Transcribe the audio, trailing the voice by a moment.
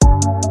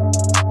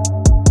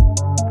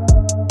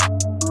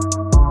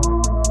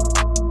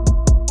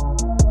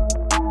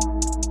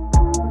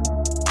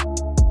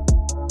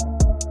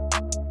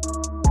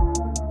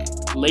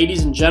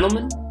Ladies and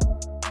gentlemen,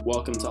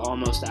 welcome to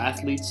Almost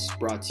Athletes,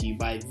 brought to you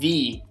by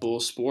The Bull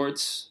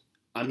Sports.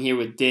 I'm here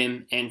with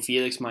Dim and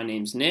Felix. My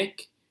name's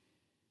Nick,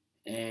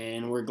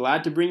 and we're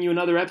glad to bring you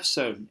another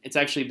episode. It's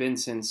actually been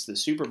since the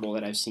Super Bowl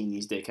that I've seen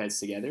these dickheads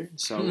together,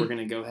 so we're going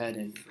to go ahead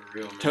and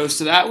toast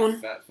to that one.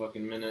 Fat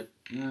fucking minute.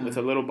 With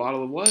a little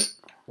bottle of what?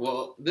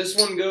 Well, this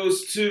one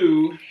goes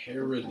to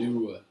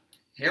Herradura.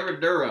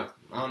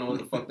 I don't know what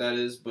the fuck that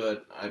is,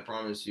 but I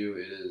promise you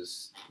it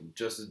is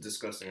just as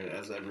disgusting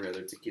as every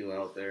other tequila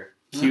out there.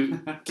 Cue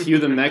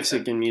the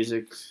Mexican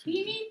music.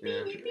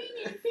 Yeah.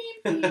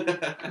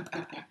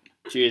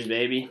 Cheers,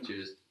 baby.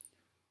 Cheers.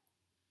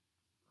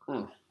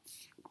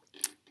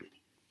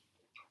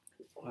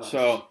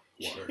 So,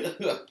 Water.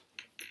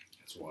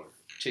 That's water.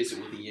 Chase it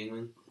with a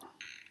Yingling.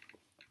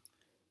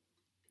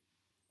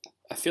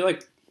 I feel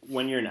like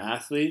when you're an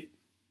athlete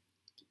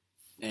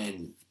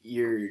and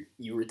you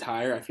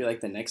retire, I feel like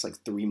the next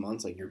 3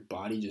 months, your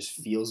body just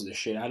feels the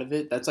shit out of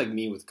it. That's like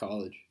me with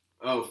college.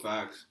 Oh,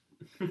 facts.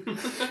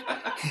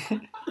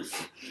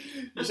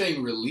 You're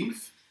saying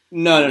relief?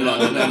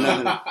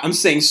 No. I'm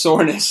saying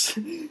soreness.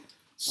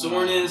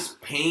 Soreness,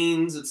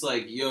 pains. It's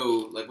like,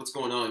 yo, what's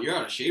going on? You're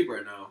out of shape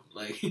right now.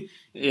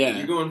 Yeah.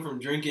 You're going from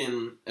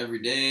drinking every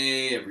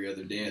day, every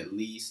other day at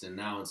least, and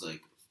now it's like,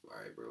 all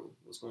right, bro,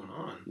 what's going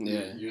on?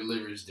 Yeah. Your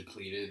liver is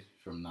depleted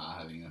from not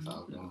having enough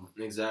alcohol.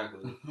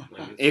 Exactly.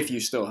 If you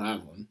still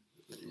have one.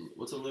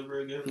 What's a liver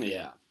again?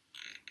 Yeah.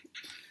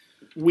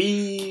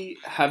 We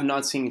have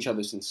not seen each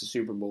other since the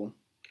Super Bowl.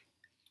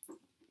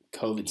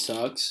 COVID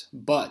sucks,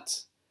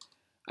 but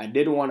I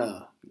did want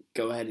to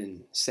go ahead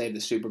and say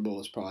the Super Bowl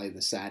is probably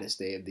the saddest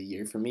day of the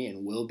year for me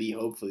and will be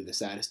hopefully the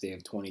saddest day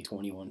of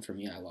 2021 for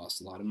me. I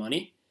lost a lot of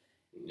money.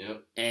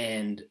 Yep.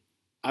 And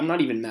I'm not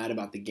even mad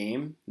about the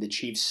game. The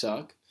Chiefs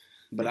suck.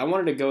 But I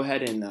wanted to go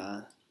ahead and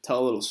tell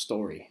a little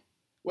story.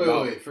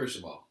 Wait. First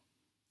of all,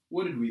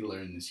 what did we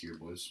learn this year,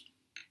 boys?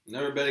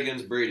 Never bet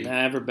against Brady.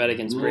 Never bet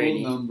against Rule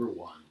Brady. number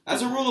one.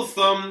 As a rule of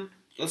thumb,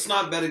 let's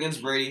not bet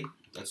against Brady.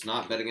 Let's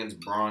not bet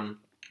against Braun.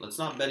 Let's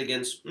not bet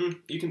against...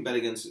 you can bet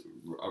against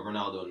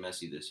Ronaldo and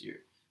Messi this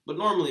year. But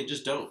normally,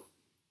 just don't.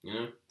 You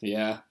know?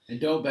 Yeah. And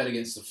don't bet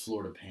against the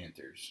Florida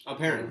Panthers.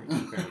 Apparently.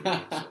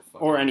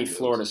 Or any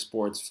Florida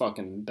sports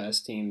fucking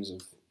best teams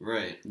of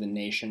the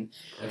nation.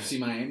 FC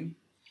Miami?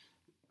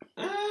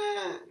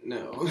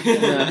 No.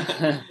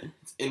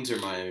 It's Inter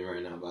Miami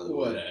right now, by the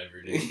way.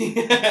 Whatever, dude.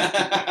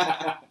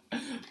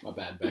 My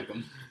bad,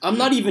 Beckham. I'm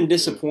not even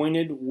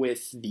disappointed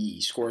with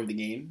the score of the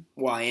game.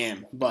 Well, I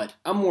am. But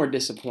I'm more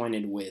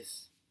disappointed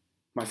with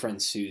my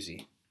friend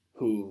Susie,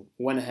 who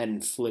went ahead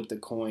and flipped a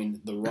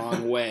coin the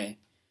wrong way.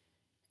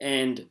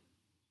 And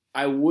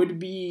I would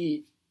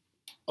be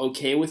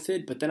okay with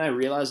it, but then I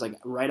realized,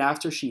 right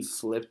after she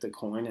flipped the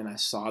coin and I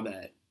saw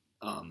that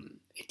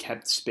it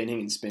kept spinning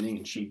and spinning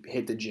and she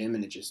hit the gym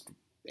and it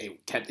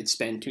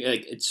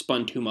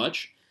spun too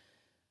much,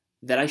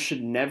 that I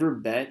should never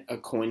bet a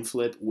coin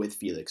flip with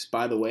Felix.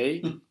 By the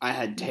way, I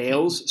had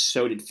tails,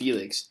 so did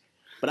Felix.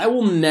 But I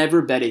will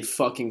never bet a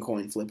fucking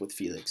coin flip with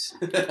Felix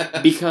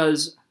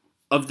because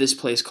of this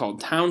place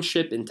called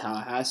Township in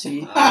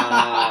Tallahassee.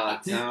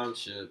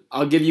 Township.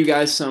 I'll give you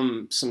guys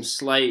some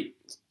slight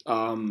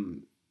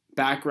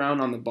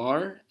background on the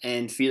bar,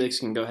 and Felix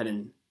can go ahead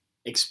and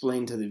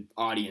explain to the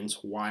audience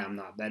why I'm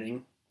not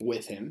betting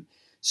with him.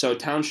 So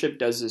Township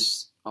does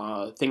this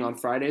thing on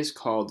Fridays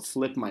called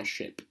Flip My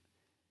Ship.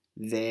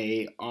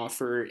 They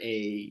offer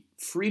a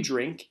free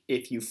drink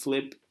if you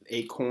flip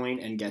a coin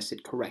and guess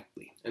it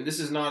correctly. And this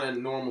is not a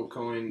normal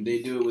coin.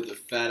 They do it with a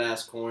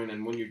fat-ass coin,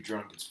 and when you're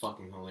drunk, it's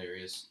fucking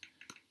hilarious.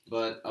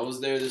 But I was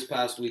there this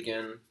past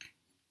weekend,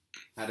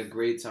 had a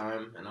great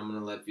time, and I'm going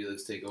to let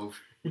Felix take over.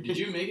 Did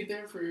you make it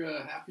there for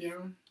happy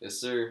hour? Yes,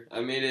 sir.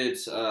 I made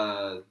it,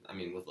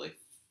 with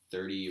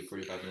 30 or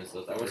 45 minutes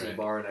left. I went to the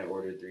bar and I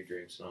ordered 3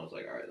 drinks, and I was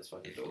like, all right, let's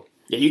fucking go.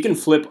 Yeah, you can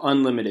flip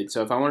unlimited.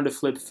 So if I wanted to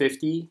flip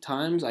 50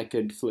 times, I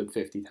could flip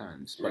 50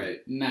 times.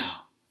 Right.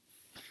 Now,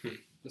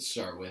 let's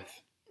start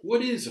with,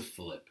 what is a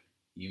flip,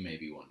 you may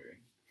be wondering.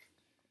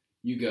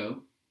 You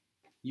go,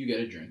 you get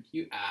a drink,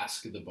 you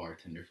ask the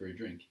bartender for a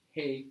drink.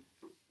 Hey,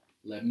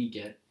 let me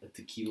get a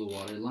tequila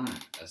water lime,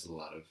 as a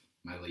lot of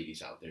my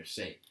ladies out there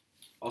say.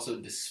 Also,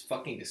 this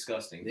fucking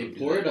disgusting. They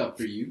pour it up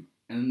for you,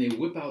 and then they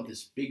whip out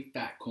this big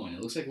fat coin.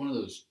 It looks like one of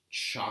those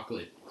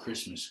chocolate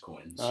Christmas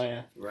coins. Oh,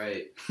 yeah.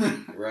 Right.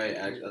 Right.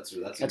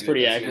 That's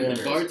pretty accurate. And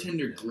the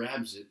bartender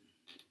grabs it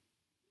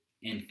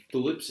and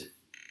flips it.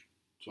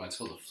 That's why it's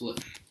called a flip.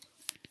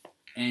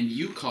 And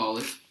you call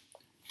it,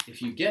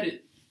 if you get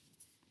it,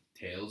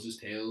 tails is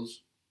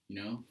tails,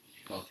 you know?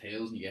 You call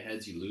tails and you get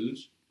heads, you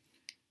lose.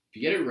 If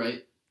you get it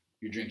right,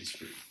 your drink is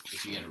free.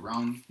 If you get it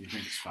wrong, your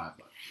drink is $5.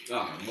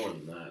 Oh, more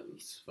than that.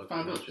 It's fucking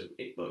 $5.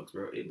 $8,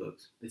 bro.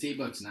 $8. It's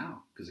 $8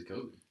 now because of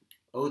COVID.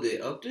 Oh, they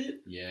upped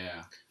it?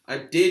 Yeah. I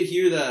did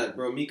hear that,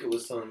 bro. Mika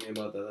was telling me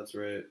about that. That's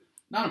right.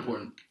 Not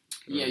important.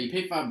 Yeah, you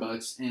pay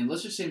 $5, and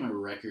let's just say my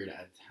record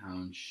at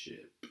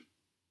Township.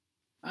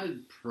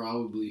 I'd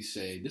probably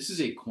say this is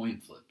a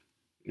coin flip.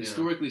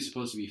 Historically, it's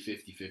supposed to be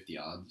 50-50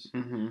 odds.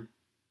 Mm-hmm.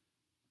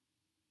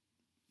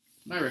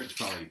 My record's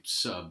probably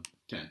sub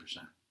 10%.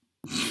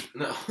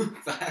 No,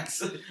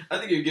 facts. I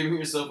think you're giving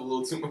yourself a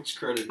little too much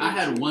credit. I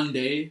had one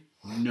day,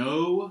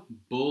 no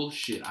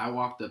bullshit. I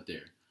walked up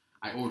there.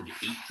 I ordered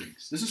 8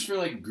 drinks. This is for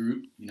like a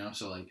group,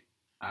 so like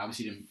I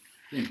obviously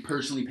didn't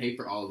personally pay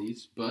for all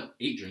these, but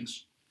 8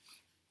 drinks.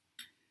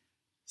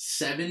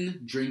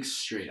 7 drinks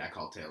straight, I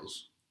call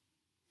tails.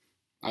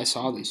 I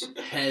saw this.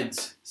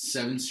 Heads,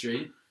 7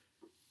 straight.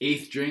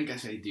 8th drink, I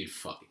say, dude,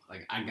 fuck it.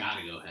 Like, I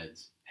gotta go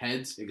heads.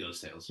 Heads, it goes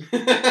tails.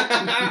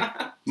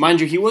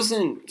 Mind you, he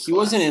wasn't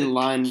in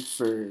line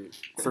for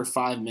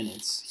 5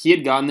 minutes. He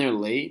had gotten there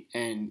late,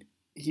 and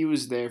he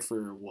was there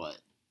for what?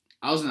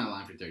 I was in that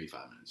line for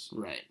 35 minutes.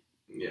 Right.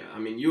 Yeah, I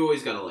mean, you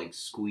always gotta, like,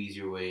 squeeze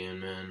your way in,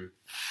 man.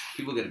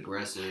 People get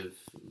aggressive,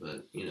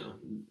 but,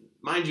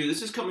 mind you,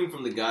 this is coming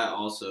from the guy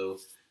also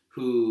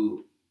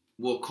who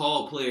will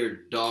call a player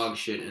dog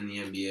shit in the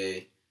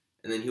NBA,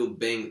 and then he'll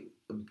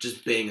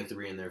just bang a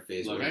 3 in their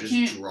face, Look, or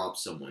just drop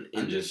someone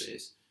in their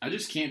face. I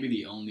just can't be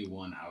the only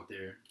one out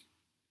there.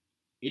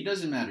 It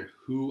doesn't matter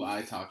who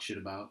I talk shit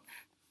about.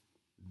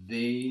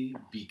 They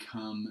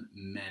become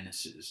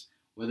menaces.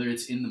 Whether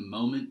it's in the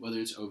moment, whether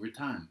it's over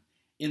time.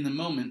 In the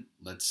moment,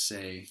 let's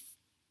say...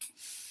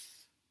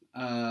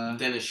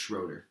 Dennis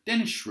Schroeder.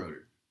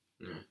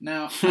 Yeah.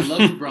 Now, I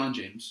love LeBron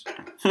James.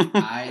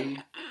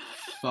 I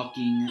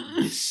fucking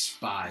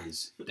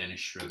despise Dennis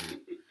Schroeder.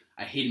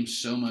 I hate him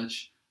so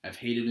much. I've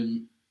hated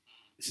him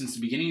since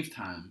the beginning of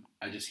time.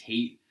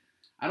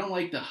 I don't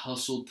like the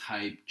hustle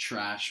type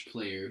trash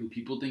player who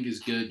people think is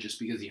good just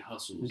because he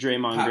hustles.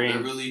 Draymond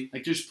Green. Really?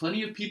 Like, there's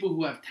plenty of people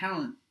who have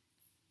talent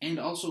and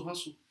also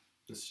hustle.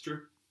 This is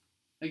true.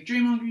 Like,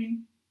 Draymond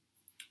Green,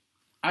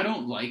 I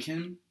don't like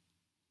him.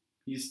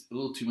 He's a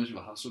little too much of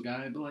a hustle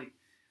guy, but, like,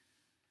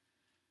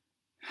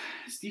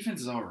 his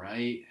defense is all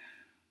right.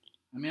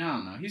 I mean, I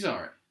don't know. He's all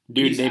right.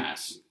 Dude, He's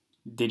ass.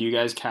 Did you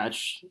guys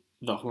catch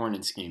the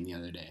Hornets game the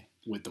other day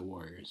with the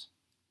Warriors?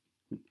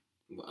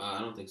 I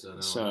don't think so,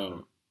 no.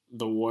 So,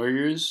 the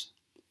Warriors,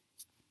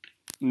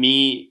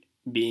 me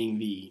being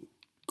the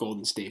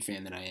Golden State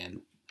fan that I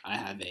am, I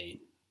have a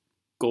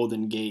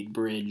Golden Gate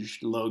Bridge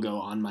logo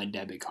on my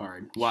debit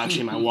card. Well,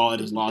 actually, my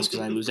wallet is lost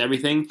because I lose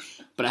everything.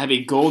 But I have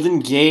a Golden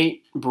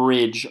Gate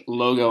Bridge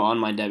logo on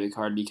my debit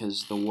card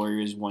because the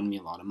Warriors won me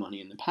a lot of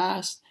money in the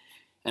past.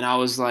 And I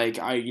was like,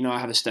 I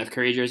have a Steph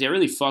Curry jersey. I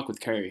really fuck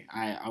with Curry.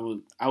 I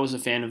was a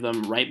fan of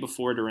them right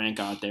before Durant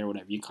got there.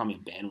 Whatever you call me, a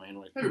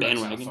bandwagon.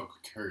 Everybody's not fuck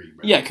with Curry,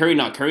 bro. Yeah, Curry.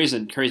 No, Curry's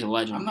a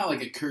legend. I'm not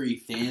like a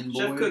Curry fanboy,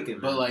 Chef cooking,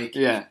 but like,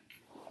 yeah.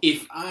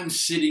 If I'm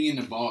sitting in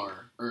a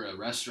bar or a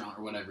restaurant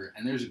or whatever,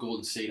 and there's a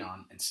Golden State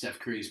on, and Steph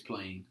Curry's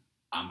playing,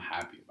 I'm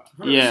happy about it.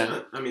 100%.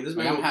 Yeah. I mean, this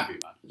Like, man I'm happy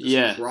about it.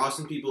 Yeah.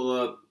 crossing people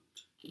up,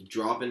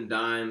 dropping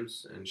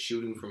dimes, and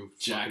shooting from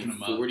Jacking fucking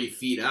them up. 40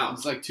 feet out.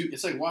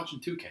 It's like watching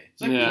 2K.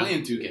 It's like Yeah.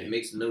 playing 2K. It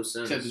makes no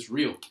sense. Except it's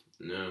real.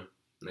 No.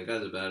 That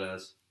guy's a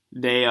badass.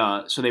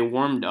 They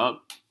warmed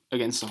up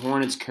against the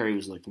Hornets. Curry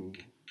was looking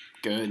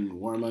good in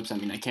warm-ups. I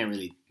mean, I can't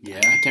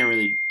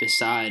really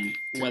decide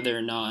whether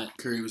or not.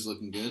 Curry was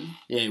looking good.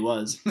 Yeah, he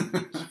was.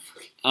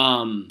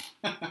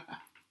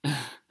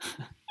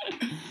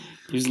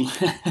 He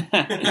was,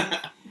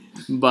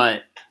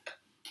 but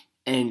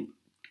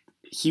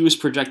he was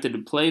projected to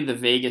play. The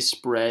Vegas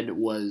spread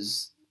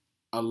was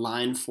a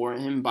line for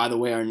him. By the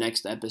way, our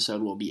next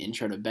episode will be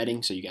intro to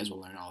betting, so you guys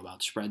will learn all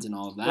about spreads and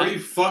all of that. For all you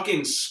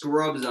fucking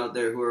scrubs out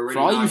there who are already For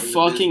all you not in the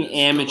fucking business,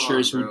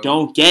 amateurs come on, who bro.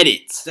 don't get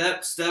it.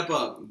 Step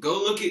up.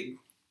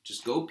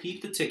 Just go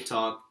peep the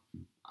TikTok.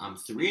 I'm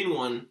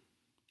 3-1,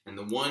 and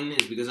the one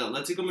is because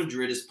Atletico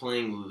Madrid is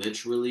playing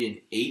literally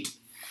an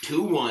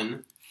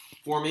 8-2-1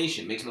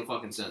 formation. Makes no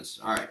fucking sense.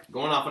 All right,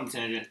 going off on a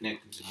tangent.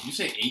 Nick, continue. Did you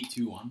say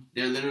 8-2-1?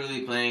 They're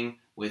literally playing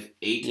with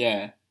 8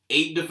 Yeah.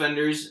 8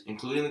 defenders,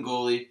 including the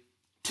goalie,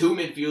 2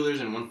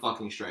 midfielders, and 1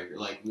 fucking striker.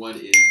 Like, what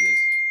is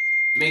this?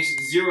 Makes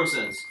 0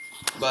 sense.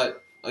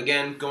 But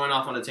again, going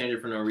off on a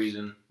tangent for no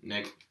reason.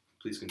 Nick,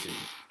 please continue.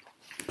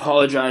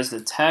 Apologize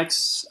to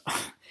Tex.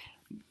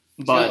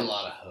 He's got But a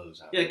lot of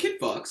hoes out Yeah, kid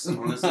fucks,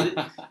 honestly.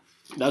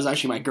 that was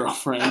actually my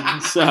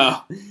girlfriend. So,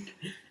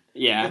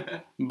 yeah.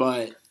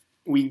 But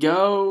we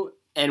go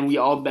and we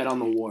all bet on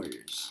the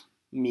Warriors.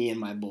 Me and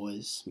my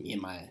boys.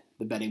 The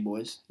betting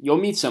boys. You'll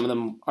meet some of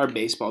them. Our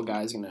baseball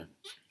guy's going to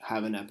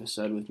have an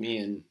episode with me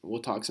and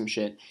we'll talk some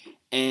shit.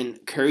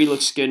 And Curry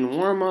looks good in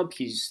warm-up.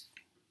 He's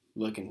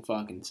looking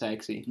fucking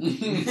sexy.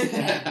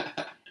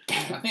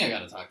 I think I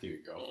gotta talk to your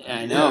girl.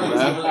 I know,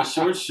 bro.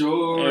 Short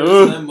shorts,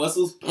 Ooh.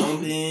 muscles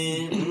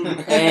pumping.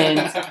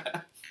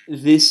 And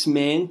this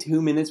man,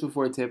 2 minutes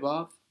before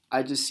tip-off,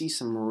 I just see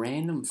some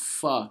random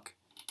fuck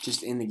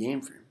just in the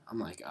game for him. I'm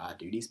like,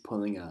 dude, he's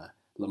pulling a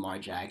Lamar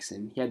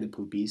Jackson. He had the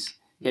poopies.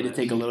 He had to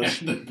take a little.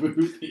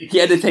 He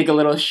had to take a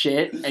little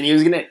shit, and he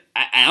was gonna.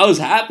 I was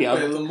happy. I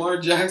was Wait, Lamar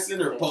Jackson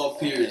or Paul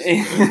Pierce?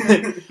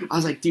 I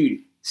was like,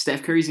 dude,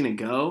 Steph Curry's gonna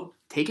go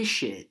take a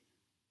shit,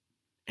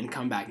 and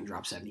come back and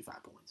drop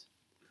 75 points.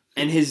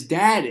 And his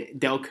dad,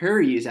 Del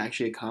Curry, is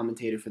actually a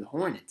commentator for the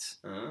Hornets.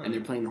 And they're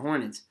playing the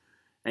Hornets.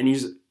 And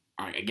he's,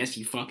 all right, I guess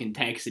he fucking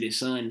texted his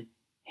son,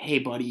 hey,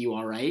 buddy, you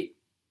all right?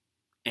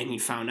 And he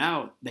found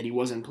out that he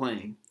wasn't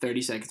playing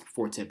 30 seconds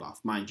before tip-off.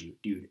 Mind you,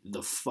 dude,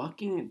 the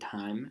fucking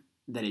time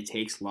that it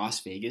takes Las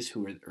Vegas,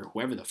 or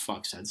whoever the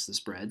fuck sets the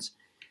spreads,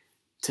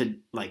 to,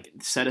 like,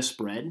 set a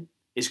spread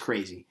is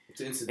crazy.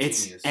 It's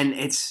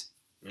instantaneous.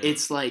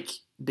 It's like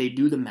they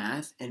do the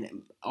math,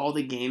 and all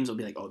the games will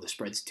be like, oh, the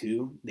spread's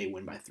 2, they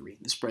win by 3.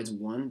 The spread's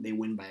 1, they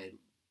win by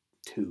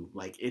 2.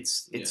 Like they're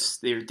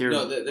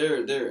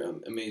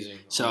amazing.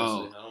 So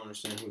honestly. I don't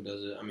understand who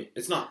does it. I mean,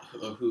 it's not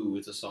a who,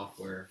 it's a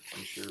software,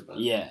 I'm sure, but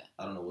yeah,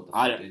 I don't know what the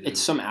fuck they do.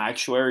 It's some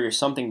actuary or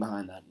something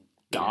behind that.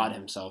 God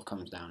himself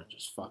comes down and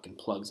just fucking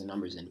plugs the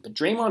numbers in. But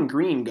Draymond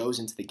Green goes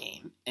into the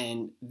game,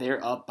 and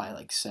they're up by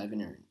like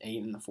 7 or 8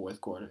 in the fourth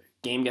quarter.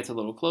 Game gets a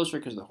little closer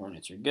because the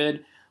Hornets are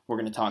good. We're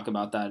going to talk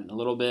about that in a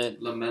little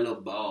bit.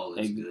 LaMelo Ball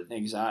is good.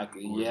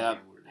 Exactly. Yeah.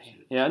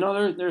 Yeah,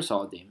 no, they're a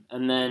solid team.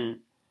 And then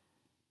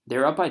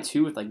they're up by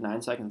 2 with like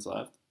 9 seconds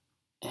left.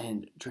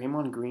 And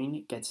Draymond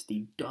Green gets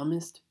the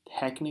dumbest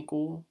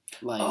technical,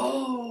 like...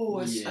 Oh,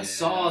 I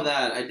saw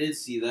that. I did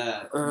see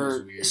that.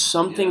 Or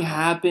something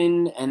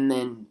happened, and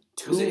then...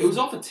 It was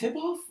off a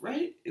tip-off,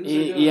 right?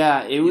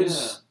 It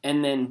was...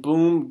 And then,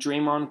 boom,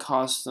 Draymond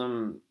costs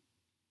them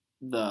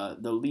the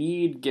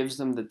lead, gives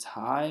them the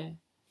tie,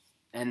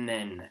 and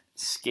then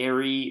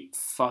scary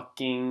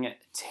fucking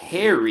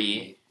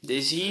Terry...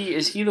 Is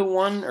he the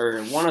one,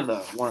 or one of the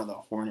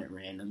Hornet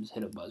randoms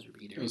hit a buzzer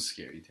beater? It was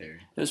Scary Terry.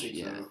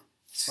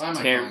 Why am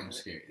I calling him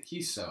Scary?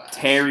 He's so ass.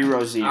 Terry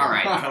Rozier. All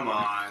right, come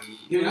on.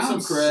 Give him some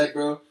cred,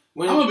 bro.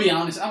 I'm going to be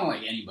honest, I don't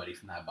like anybody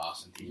from that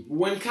Boston team.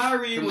 When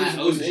Kyrie was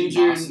OG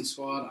injured... Boston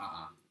squad,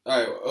 All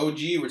right, OG,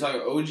 we're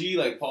talking OG,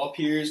 like Paul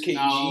Pierce, KG,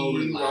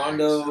 no,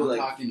 Rondo. I'm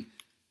talking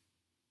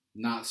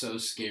not so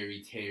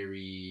Scary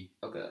Terry.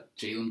 Okay.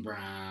 Jaylen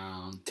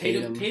Brown.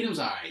 Tatum. Tatum's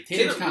all right.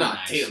 Tatum's kind of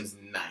nice. Tatum's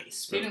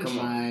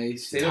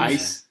nice. Tatum's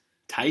nice.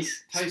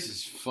 Tice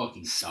is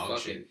fucking dog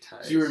shit.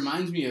 Tice. He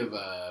reminds me of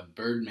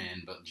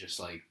Birdman, but just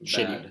like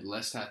shitty.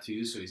 Less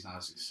tattoos, so he's not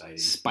as exciting.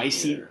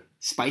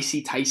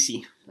 Spicy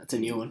Ticey. That's a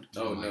new one.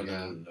 Oh,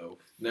 no.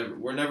 Never.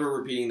 We're never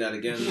repeating that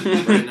again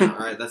right now. All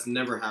right, that's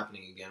never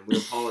happening again. We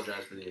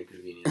apologize for the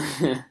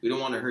inconvenience. We don't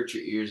want to hurt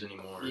your ears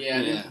anymore.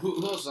 Yeah.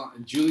 Who else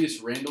on?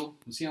 Julius Randle?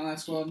 Was he on that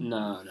squad?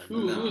 No.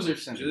 Who was their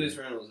center? Julius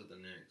Randle was at the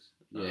Knicks.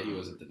 Yeah, he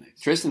was at the Knicks.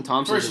 Tristan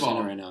Thompson's First of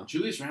all, right now.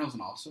 Julius Randle's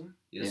an all-star?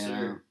 Yes,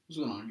 sir. What's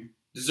going on here?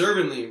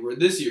 Deservedly.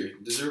 This year.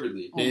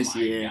 Deservedly. This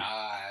year.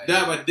 God.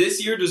 Yeah, but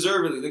this year,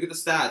 deservedly. Look at the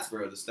stats,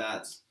 bro. The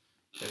stats.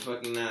 They're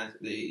fucking not.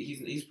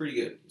 He's pretty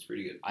good. He's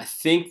pretty good. I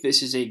think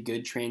this is a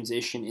good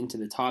transition into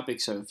the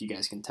topic. So if you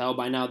guys can tell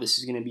by now, this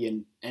is going to be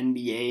an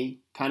NBA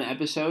kind of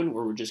episode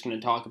where we're just going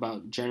to talk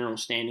about general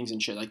standings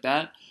and shit like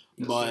that.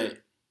 Yes, but sir.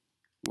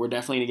 We're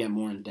definitely going to get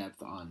more in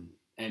depth on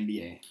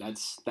NBA.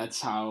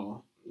 That's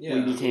how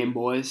we became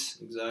boys.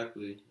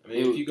 Exactly. I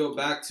mean, if you go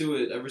back to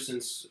it, ever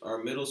since our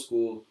middle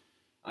school,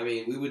 I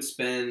mean, we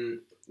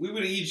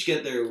would each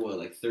get there,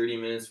 like 30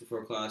 minutes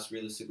before class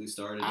realistically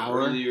started.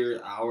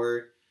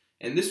 Hour.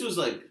 And this was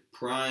like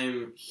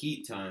prime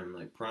Heat time,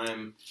 like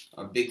prime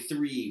big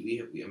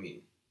three.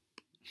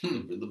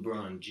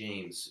 LeBron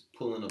James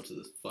pulling up to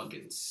the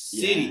fucking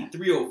city,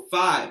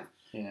 305,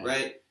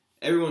 right?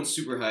 Everyone's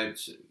super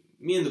hyped.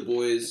 Me and the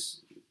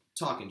boys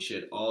talking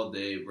shit all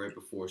day right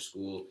before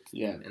school.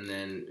 Yeah. And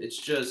then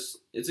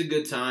it's a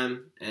good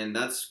time, and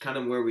that's kind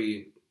of where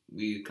we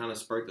kind of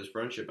sparked this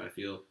friendship, I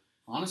feel.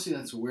 Honestly,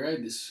 that's where I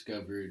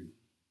discovered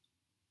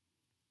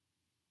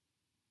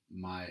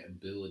my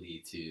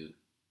ability to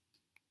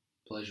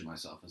pleasure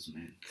myself as a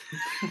man.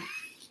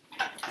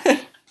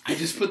 I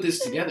just put this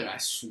together, I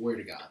swear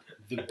to God.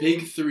 The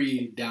big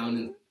three down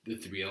in the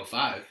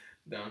 305.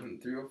 Down in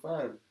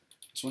 305.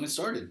 That's when it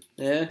started.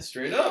 Yeah.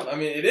 Straight up. I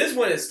mean, it is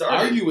when it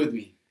started. Argue with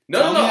me.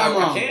 No,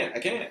 I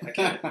can't.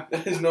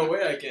 There's no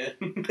way I can.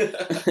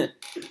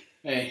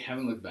 Hey,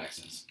 haven't looked back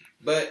since.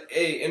 But,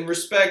 hey, in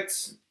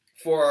respect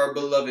for our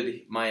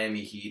beloved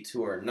Miami Heat,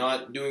 who are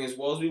not doing as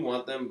well as we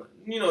want them, but,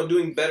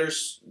 doing better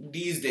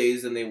these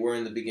days than they were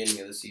in the beginning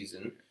of the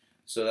season.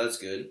 So that's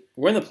good.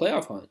 We're in the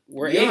playoff hunt.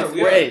 We're eighth.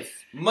 We're eighth.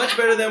 Much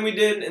better than we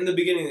did in the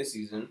beginning of the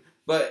season.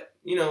 But,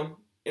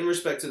 in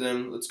respect to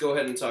them, let's go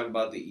ahead and talk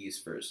about the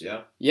East first,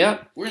 yeah?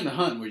 Yep. We're in the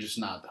hunt. We're just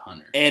not the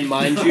hunter. And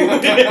mind you,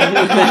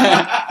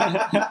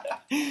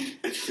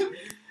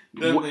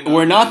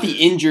 we're not the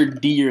injured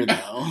deer,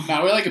 though.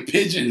 Nah, we're like a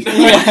pigeon.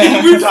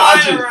 We're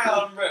flying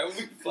around, bro.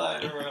 We're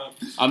flying around.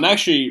 I'm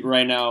actually,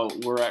 right now,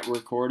 we're at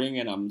recording,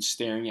 and I'm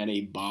staring at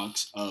a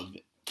box of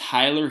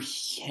Tyler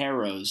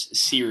Hero's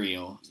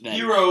cereal.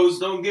 Heroes,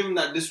 don't give him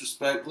that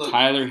disrespect. Look,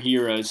 Tyler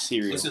Hero's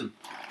cereal. Listen,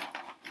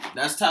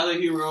 that's Tyler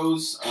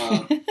Hero's.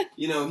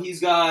 He's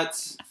got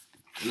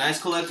a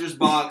nice collector's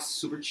box,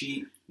 super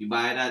cheap. You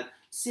buy it at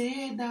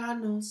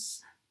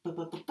Sedanos,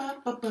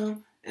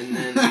 and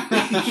then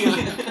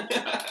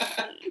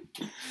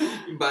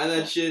you buy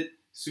that shit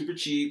super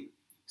cheap.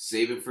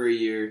 Save it for a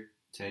year,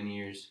 10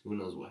 years. Who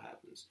knows what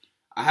happens?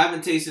 I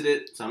haven't tasted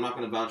it, so I'm not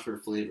going to vouch for the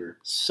flavor.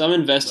 Some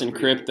invest in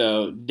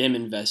crypto, dim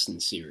invest in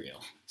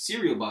cereal.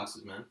 Cereal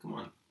boxes, man. Come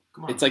on.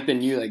 It's like the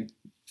new,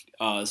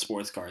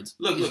 sports cards.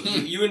 Look,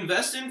 you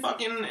invest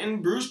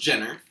in Bruce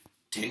Jenner.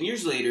 10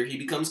 years later, he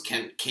becomes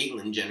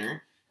Caitlyn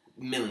Jenner.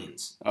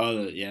 Millions.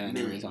 Oh, yeah, I know what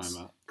you're Millions. talking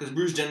about. Because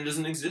Bruce Jenner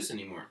doesn't exist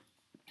anymore.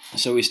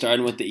 So we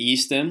started with the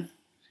East then?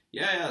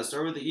 Yeah,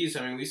 start with the East.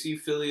 I mean, we see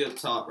Philly up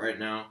top right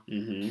now.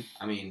 Mm-hmm.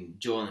 I mean,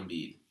 Joel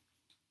Embiid.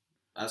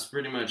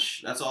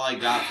 That's all I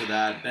got for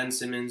that. Ben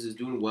Simmons is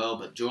doing well,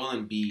 but Joel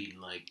Embiid,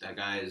 like, that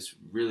guy is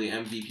really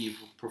MVP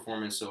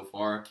performance so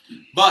far.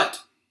 But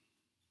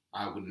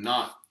I would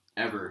not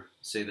ever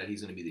say that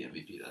he's going to be the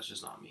MVP. That's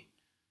just not me.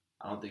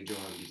 I don't think Joel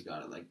Embiid's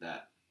got it like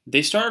that.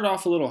 They started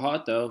off a little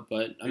hot though,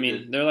 but I mean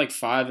did. they're like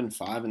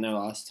 5-5 in their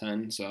last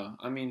 10. So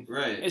I mean,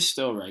 Right. it's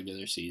still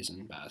regular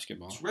season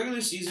basketball. It's regular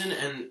season,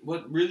 and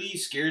what really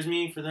scares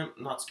me for them,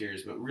 not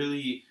scares, but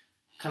really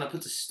kind of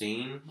puts a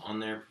stain on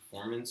their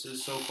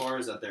performances so far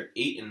is that they're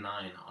 8-9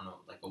 on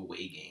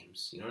away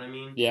games. You know what I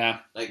mean? Yeah.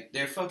 Like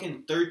they're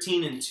fucking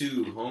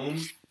 13-2 home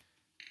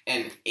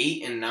and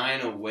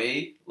 8-9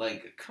 away.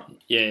 Like, come.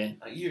 Yeah.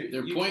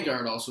 Their point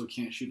guard also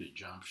can't shoot a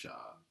jump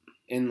shot.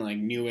 In like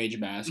new age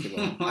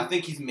basketball. I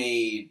think he's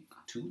made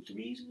 2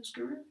 threes in his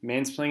career.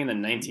 Man's playing in the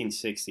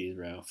 1960s,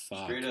 bro.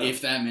 Fuck. Straight up. If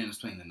that man was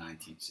playing the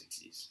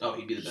 1960s, Oh,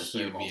 he'd be the best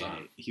player of all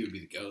time. He would be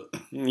the GOAT.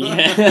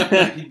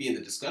 Yeah. He'd be in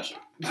the discussion.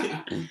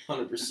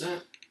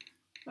 100%.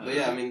 But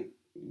yeah, I mean,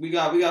 we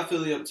got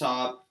Philly up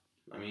top.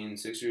 I mean,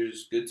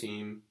 Sixers, good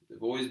team.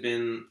 They've always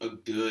been a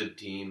good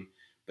team,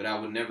 but I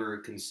would never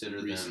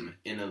consider them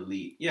an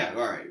elite. Yeah,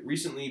 all right.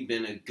 Recently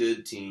been a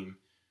good team,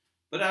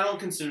 but I don't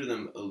consider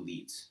them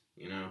elite.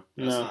 You know,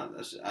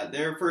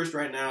 they're first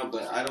right now,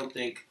 but I don't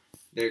think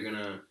they're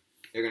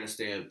gonna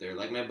stay up there.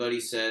 Like my buddy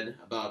said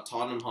about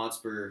Tottenham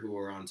Hotspur, who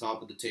are on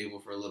top of the table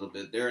for a little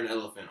bit. They're an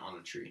elephant on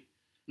a tree.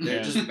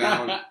 They're just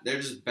bound. They're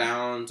just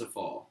bound to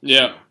fall.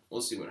 Yeah. So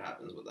we'll see what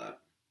happens with that.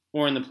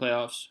 Or in the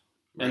playoffs.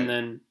 Right. And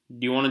then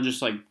do you want to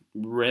just like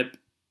rip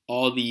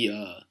all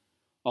the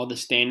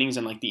standings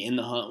and like the in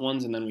the hunt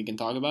ones, and then we can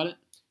talk about it?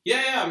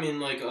 Yeah. I mean,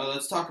 like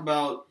let's talk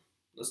about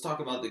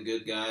the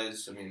good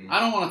guys. I mean, I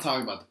don't want to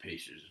talk about the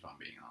Pacers if I'm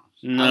being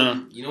honest.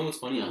 No. you know what's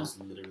funny? I was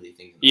literally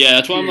thinking. Yeah,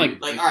 that's why I'm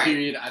like Like, all right.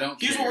 Period. I don't.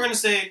 Here's care. what we're gonna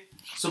say: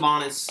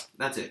 Sabonis.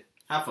 That's it.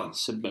 Have fun.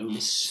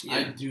 Sabonis. Yeah.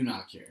 I do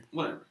not care.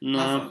 Whatever.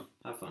 No.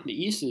 Have fun. The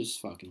East is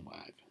fucking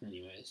whack.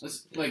 Anyways.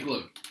 Let's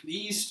look. The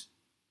East,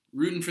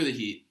 rooting for the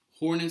Heat.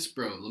 Hornets,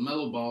 bro.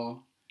 LaMelo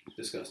Ball.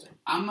 Disgusting.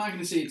 I'm not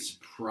gonna say it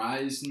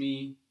surprised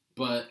me,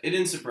 but It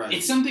didn't surprise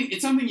it's me.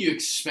 something you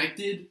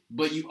expected,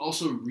 but you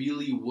also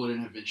really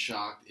wouldn't have been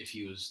shocked if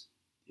he was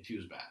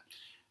bad.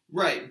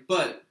 Right,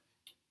 but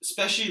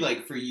especially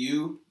like for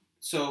you.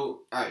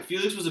 So, all right,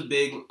 Felix was a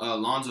big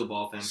Lonzo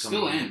Ball fan.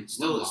 Still coming am. in.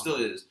 Still Still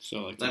is.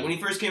 So like Like when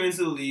he first came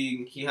into the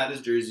league, he had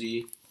his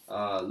jersey,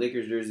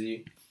 Lakers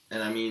jersey,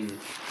 and I mean,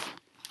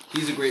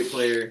 he's a great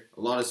player,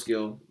 a lot of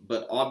skill,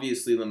 but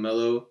obviously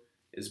LaMelo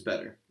is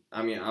better.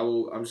 I mean,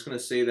 I'm just gonna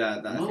say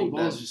that. I LaMelo think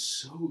Ball is that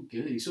just so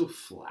good. He's so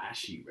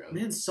flashy, bro.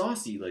 man's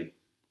saucy. Like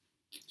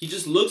he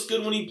just looks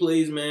good when he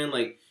plays, man.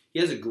 Like he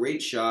has a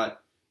great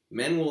shot.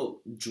 Men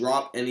will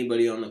drop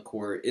anybody on the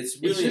court. It's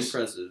really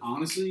impressive.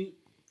 Honestly,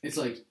 it's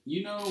like,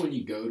 you know, when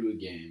you go to a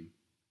game,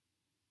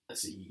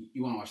 let's see,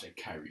 you want to watch like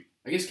Kyrie.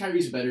 I guess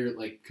Kyrie's better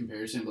like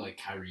comparison, but like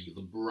Kyrie,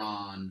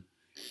 LeBron,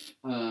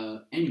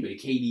 anybody,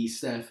 KD,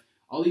 Steph,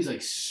 all these like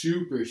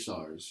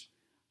superstars.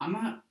 I'm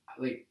not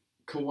like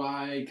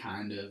Kawhi,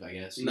 kind of, I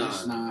guess. He's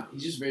just not.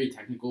 He's just very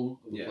technical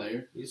of a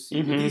player.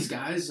 Mhm. But these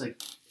guys, like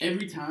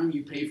every time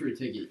you pay for a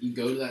ticket, you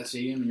go to that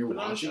stadium and you're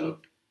watching.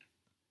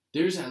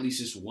 There's at least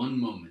this one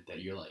moment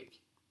that you're like,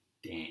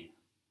 damn,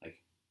 like,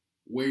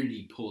 where did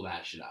he pull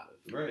that shit out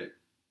of? Right.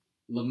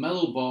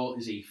 LaMelo Ball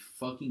is a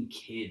fucking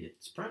kid.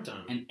 It's prime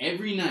time. And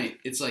every night,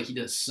 it's like he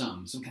does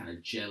some kind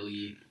of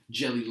jelly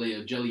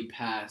layup, jelly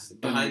pass.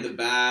 Behind the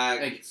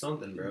back, like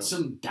something, bro.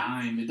 Some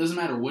dime. It doesn't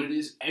matter what it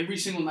is. Every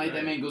single night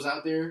that Right. man goes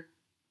out there,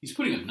 he's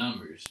putting up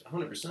numbers.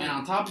 100%. And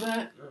on top of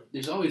that,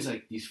 there's always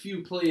like these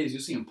few plays.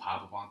 You'll see him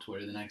pop up on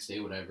Twitter the next day,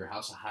 whatever,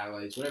 House of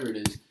Highlights, whatever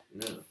it is.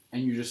 No.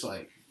 And you're just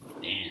like,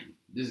 damn,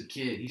 this is a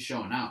kid. He's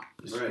showing out.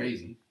 This is Right.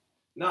 crazy.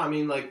 No, I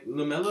mean, like,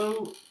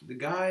 LaMelo, the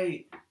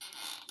guy,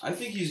 I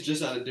think he's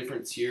just at a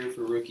different tier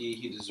for rookie.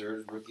 He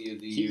deserves Rookie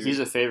of the Year. He's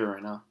a favorite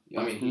right now.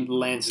 I mean, he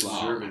landslide.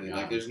 deservedly. Oh my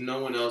Like, God. there's no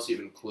one else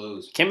even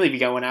close. Can't believe you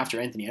got one after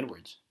Anthony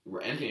Edwards.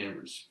 Anthony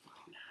Edwards.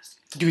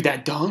 Dude,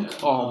 that dunk! Yeah.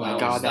 Oh my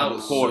god, that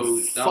poor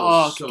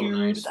fuck, dude.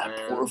 Nice, that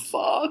man. poor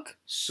fuck.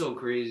 So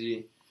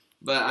crazy.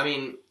 But, I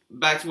mean,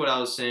 back to what I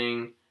was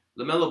saying.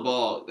 LaMelo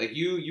Ball, like,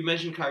 you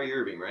mentioned Kyrie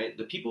Irving, right?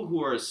 The people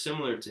who are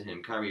similar to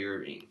him, Kyrie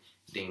Irving,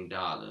 Dame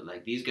Dada,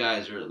 like, these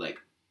guys are, like,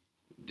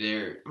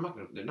 they're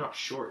not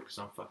short because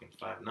I'm fucking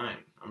 5'9".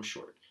 I'm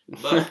short.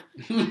 But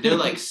they're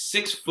like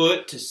 6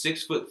 foot to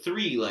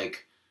 6'3",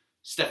 like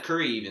Steph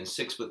Curry even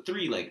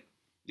 6'3". Like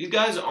these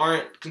guys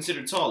aren't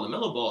considered tall.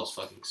 LaMelo Ball is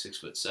fucking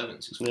 6'7",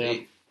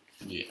 6'8".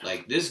 Yeah.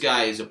 Like this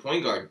guy is a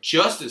point guard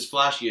just as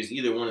flashy as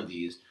either one of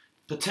these.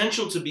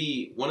 Potential to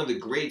be one of the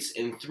greats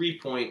in three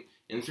point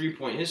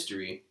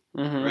history,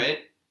 Mm-hmm. right?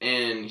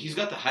 And he's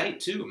got the height,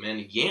 too, man.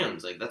 He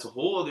yams. Like, that's a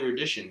whole other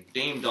addition.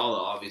 Dame Dollar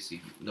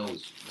obviously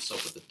knows what's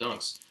up with the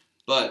dunks.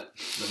 But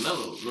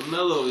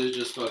LaMelo is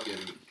just fucking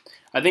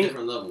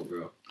different level,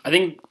 bro. I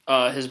think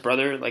his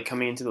brother, like,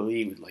 coming into the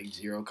league with, like,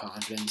 zero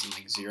confidence and,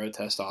 like, zero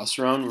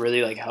testosterone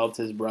really, like, helped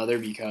his brother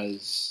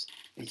because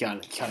he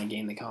kind of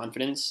gained the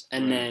confidence.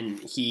 And then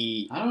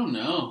he... I don't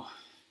know.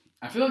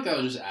 I feel like that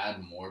would just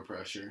add more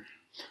pressure.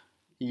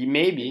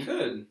 Maybe. It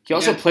could. He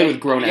also played with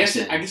grown-ass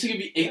men. I guess it could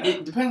be...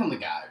 It depends on the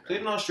guy, right?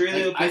 Played in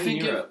Australia, like, played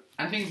in Europe.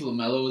 I think if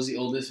LaMelo was the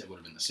oldest, it would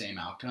have been the same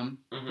outcome.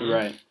 Mm-hmm.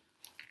 Right.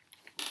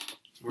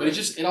 But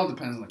it all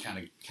depends on the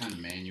kind of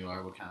man you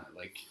are, what kind of,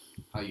 like,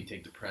 how you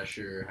take the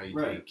pressure, how you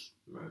take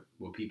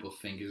what people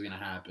think is going to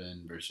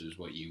happen versus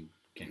what you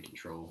can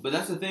control. But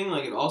that's the thing,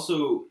 like,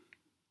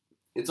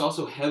 it's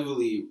also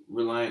heavily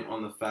reliant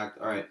on the fact,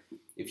 all right,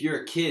 if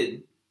you're a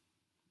kid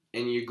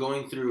and you're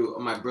going through,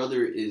 my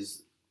brother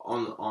is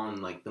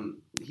on like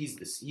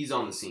he's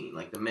on the scene,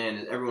 like the man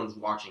is, everyone's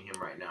watching him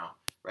right now,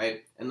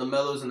 right? And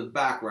LaMelo's in the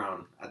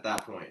background at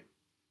that point.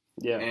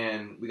 Yeah.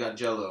 And we got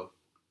Jello.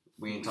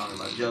 We ain't talking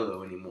about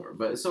Jello anymore,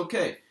 but it's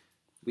okay.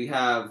 We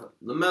have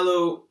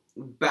LaMelo,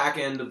 back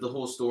end of the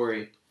whole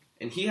story,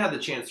 and he had the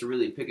chance to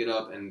really pick it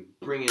up and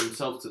bring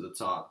himself to the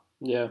top.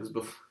 Yeah.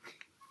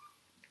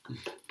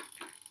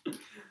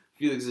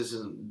 Felix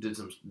just did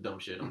some dumb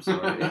shit. I'm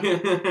sorry.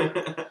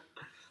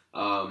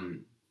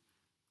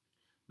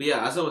 But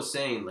yeah, as I was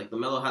saying, like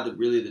LaMelo had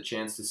the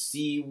chance to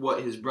see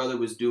what his brother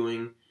was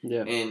doing,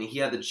 and he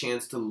had the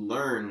chance to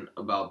learn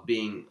about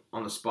being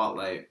on the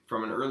spotlight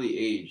from an early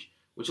age,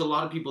 which a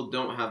lot of people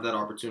don't have that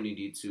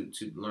opportunity to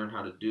learn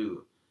how to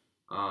do.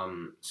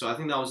 So I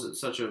think that was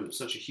such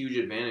a huge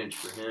advantage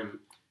for him,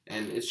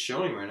 and it's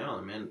showing right now.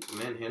 The man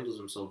handles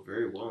himself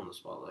very well in the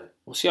spotlight.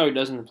 We'll see how he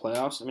does in the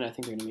playoffs. I mean, I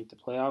think they're going to make the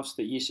playoffs.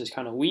 The East is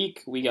kind of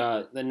weak. We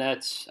got the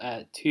Nets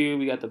at 2.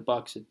 We got the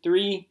Bucks at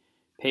 3.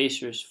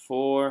 Pacers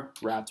 4.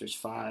 Raptors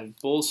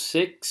 5. Bulls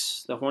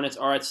 6. The Hornets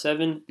are at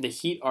 7. The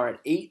Heat are at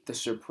 8. The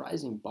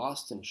surprising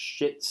Boston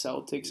shit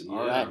Celtics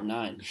are at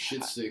 9.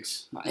 Shit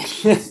 6.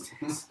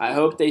 I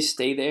hope they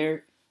stay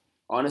there.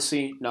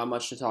 Honestly, not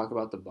much to talk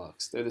about the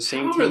Bucks. They're the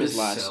same team as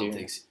last year.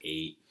 Celtics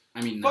 8.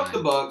 I mean, fuck 9.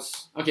 the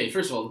Bucks. Okay,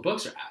 first of all, the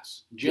Bucks are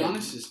ass.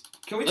 Giannis is.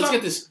 Can we Let's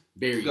get this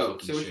very go?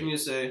 fucking Say what straight. you need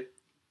to say.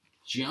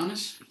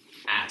 Giannis,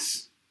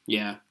 ass.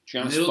 Yeah,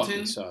 Giannis Middleton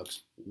fucking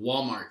sucks.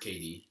 Walmart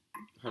KD.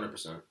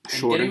 100%.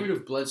 And getting rid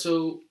of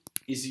Bledsoe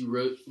is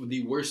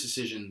the worst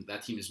decision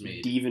that team has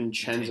made.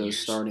 DiVincenzo's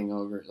starting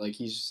over. Like,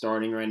 he's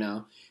starting right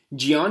now.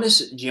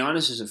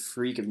 Giannis is a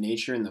freak of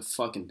nature in the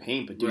fucking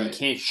paint, but dude, he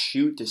can't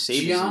shoot to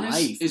save his life.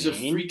 Giannis is man.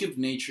 a freak of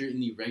nature in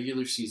the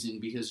regular season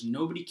because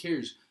nobody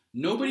cares.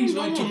 Nobody's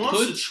going to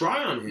wants to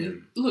try on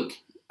him. Look,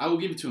 I will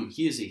give it to him.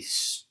 He is a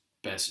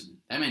specimen.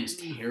 That man is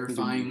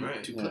terrifying.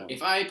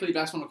 If I play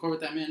basketball on the court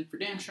with that man, for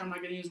damn sure I'm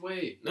not getting his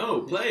way.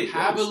 No, play.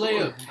 Have a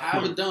layup.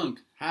 Have a dunk.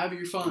 Have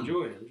your fun.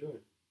 Enjoy.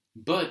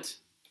 But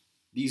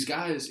these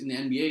guys in the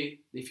NBA,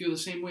 they feel the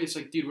same way. It's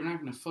like, dude, we're not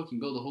going to fucking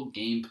build a whole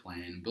game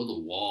plan, build a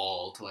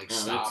wall to,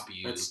 stop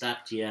you. Let's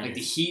stop Giannis. Like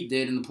the Heat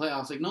did in the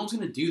playoffs. Like, no one's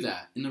going to do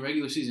that in the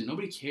regular season.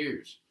 Nobody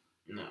cares.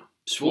 No.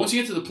 But once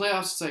you get to the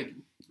playoffs, it's like,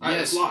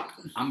 yes,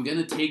 I'm going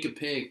to take a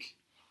pick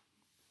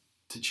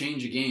to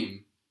change a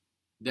game.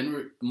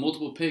 Then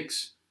multiple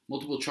picks,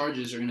 multiple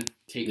charges are going to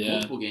take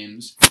multiple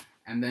games.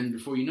 And then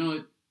before you know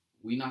it,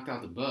 we knocked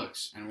out the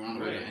Bucks, and we're on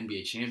the way to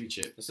NBA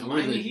championship. It's the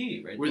Miami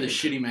Heat, right? We're the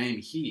shitty Miami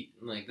Heat.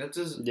 Like that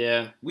just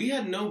we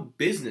had no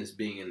business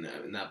being in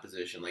that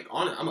position. Like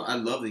I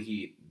love the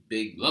Heat,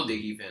 big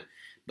Heat fan,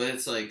 but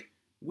it's like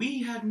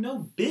we had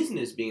no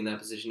business being in that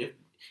position.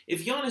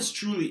 If Giannis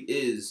truly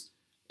is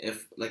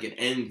like an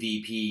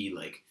MVP,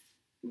 like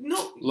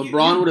no,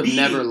 LeBron would have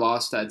never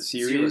lost that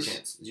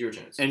series. Zero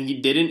chance. And he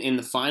didn't in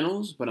the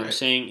finals, but I'm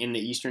saying in the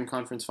Eastern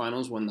Conference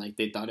Finals when like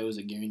they thought it was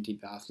a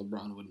guaranteed path,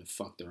 LeBron wouldn't have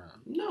fucked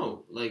around.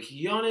 No, like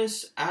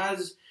Giannis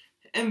as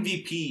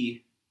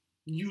MVP,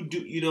 you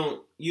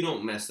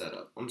don't mess that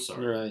up. I'm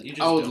sorry.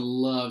 Right. I would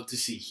love to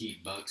see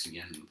Heat Bucks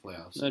again in the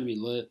playoffs. That'd be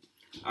lit.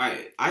 All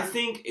right, I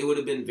think it would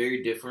have been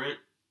very different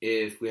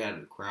if we had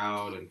a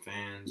crowd and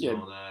fans and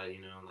all that.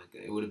 You know, like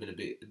it would have been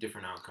a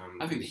different outcome.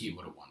 I think the Heat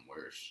would have won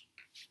worse.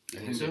 I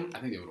think they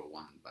would have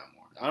won by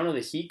more. I don't know. The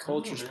Heat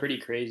culture is pretty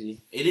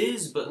crazy. It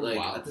is, but like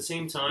at the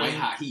same time, white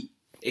hot Heat.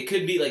 It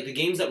could be like the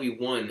games that we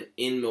won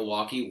in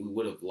Milwaukee, we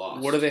would have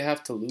lost. What do they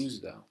have to lose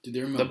though? Dude,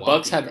 they're in the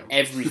Bucks have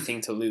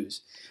everything to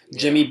lose.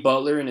 Jimmy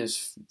Butler in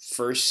his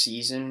first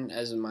season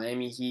as a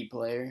Miami Heat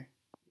player.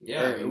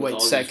 Yeah,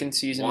 second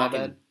season? My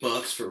bad.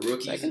 Bucks for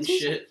rookies and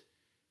shit.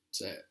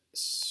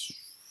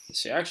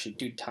 So actually,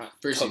 dude,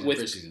 first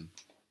season.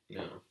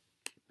 No,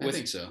 I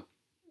think so.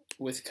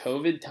 With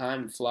COVID,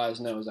 time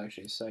flies. No, it was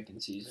actually a second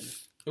season.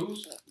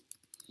 Who's?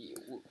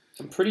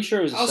 I'm pretty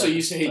sure it was. Also,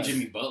 you say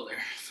Jimmy Butler.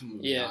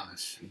 Yeah,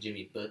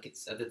 Jimmy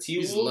Buckets at the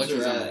T-Wolves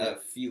or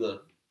at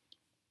Fila?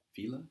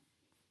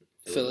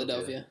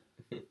 Philadelphia.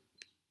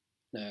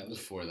 No, it was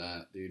before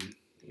that, dude.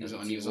 He was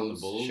on the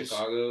Bulls.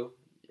 Chicago.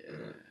 Yeah,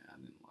 I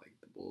didn't like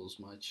the Bulls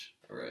much.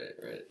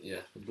 Right.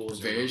 Yeah. The Bulls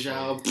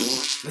Virgil.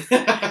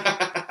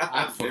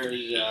 I fucking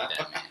hate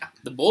that man.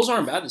 The Bulls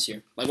aren't bad this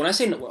year. Like when I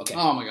say okay,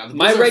 Oh my god, the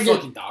my Bulls are regular,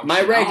 fucking dog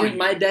shit.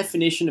 my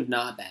definition of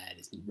not bad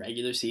is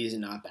regular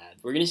season not bad.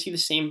 We're gonna see the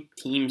same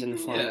teams in the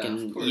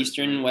fucking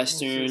Eastern,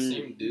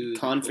 Western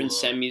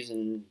Conference semis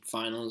and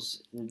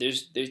finals.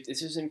 This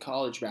isn't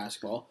college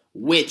basketball,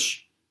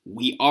 which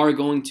we are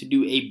going to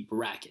do a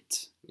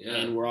bracket,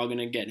 and we're all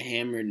gonna get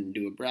hammered and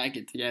do a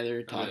bracket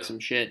together, talk some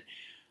shit.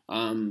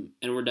 And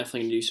we're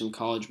definitely gonna do some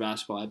college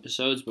basketball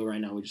episodes, but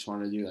right now we just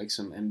want to do like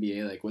some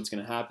NBA, like what's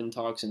gonna happen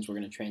talk, since we're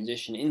gonna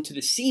transition into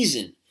the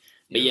season.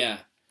 But yeah,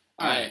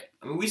 all right.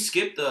 I mean, we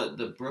skipped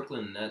the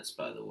Brooklyn Nets,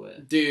 by the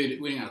way. Dude,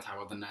 we didn't gotta talk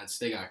about the Nets.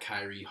 They got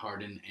Kyrie,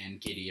 Harden,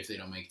 and KD. If they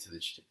don't make it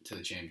to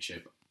the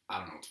championship, I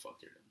don't know what the fuck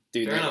they're doing.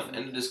 Dude, fair enough.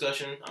 End of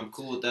discussion. I'm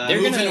cool with that.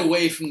 They're moving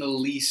away from the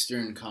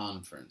Eastern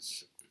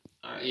Conference.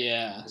 All right.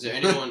 Yeah. Is there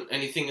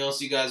anything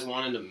else you guys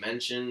wanted to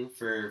mention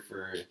for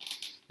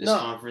this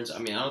conference? I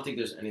mean, I don't think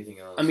there's anything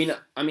else. I mean,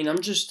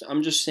 I'm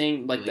just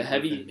saying, like the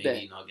heavy,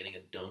 maybe not getting a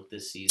dunk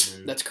this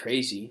season. That's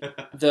crazy.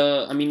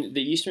 The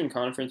Eastern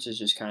Conference is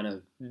just kind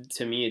of,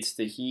 to me, it's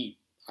the Heat.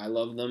 I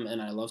love them and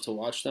I love to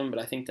watch them, but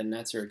I think the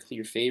Nets are a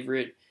clear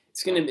favorite.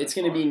 It's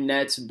gonna be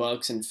Nets,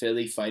 Bucks, and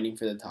Philly fighting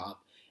for the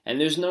top,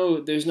 and there's no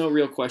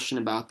real question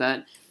about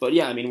that. But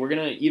yeah, I mean, we're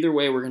gonna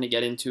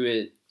get into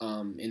it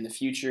in the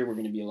future. We're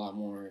gonna be a lot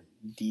more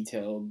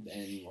detailed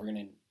and we're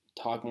gonna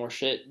talk more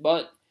shit,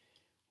 but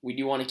we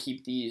do want to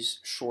keep these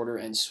shorter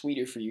and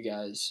sweeter for you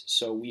guys,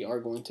 so we are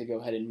going to go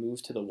ahead and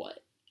move to the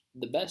what?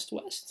 The Best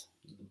West?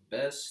 The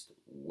Best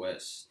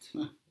West.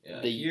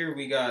 Yeah, here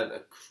we got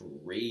a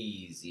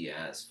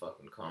crazy-ass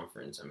fucking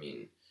conference. I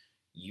mean,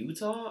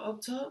 Utah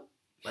up top?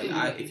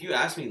 Like, if you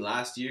asked me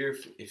last year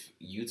if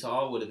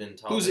Utah would have been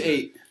top Who's of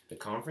 8? The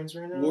conference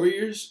right now?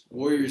 Warriors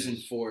in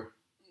 4.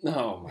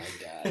 Oh, my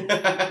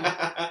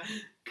God.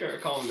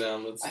 Calm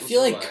down. Let's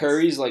feel relax. like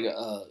Curry's like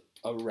a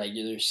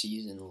regular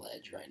season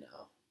ledge right now.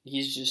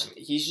 He's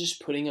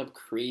just putting up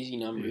crazy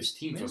numbers. His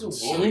team Man's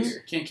was a warrior.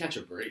 can't catch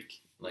a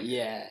break. Like,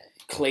 yeah,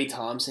 Klay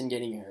Thompson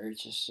getting hurt.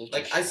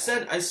 I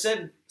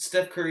said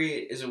Steph Curry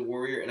is a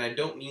warrior, and I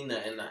don't mean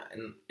that in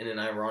an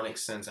ironic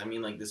sense. I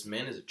mean, like, this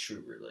man is a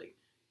trooper. Like,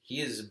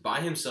 he is by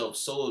himself,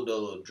 solo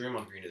dolo.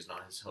 Draymond Green is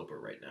not his helper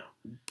right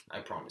now. I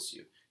promise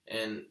you.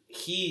 And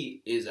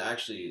he is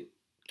actually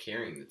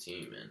carrying the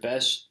team, man.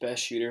 Best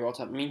shooter of all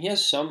time. I mean, he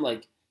has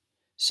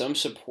some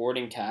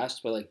supporting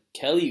cast, but like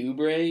Kelly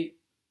Oubre,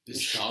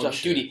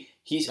 dude,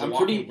 he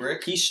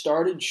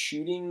started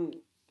shooting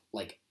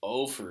like I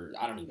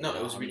don't even know.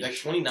 It was like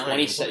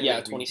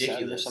 29.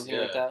 27 or something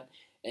like that.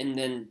 And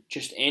then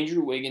just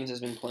Andrew Wiggins has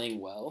been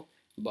playing well,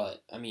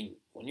 but I mean,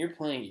 when you're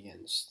playing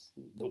against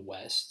the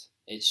West,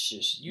 it's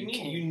just you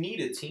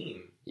need a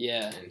team.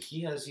 Yeah, and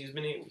he's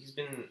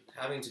been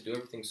having to do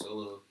everything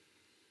solo.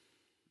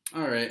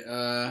 All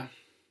right,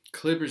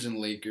 Clippers and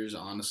Lakers.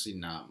 Honestly,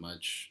 not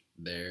much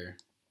there.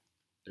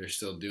 They're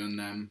still doing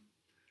them.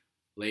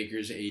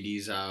 Lakers,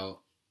 AD's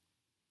out,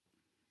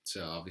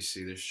 so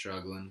obviously they're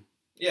struggling.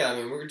 Yeah, I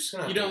mean, we're just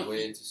gonna have to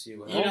wait to see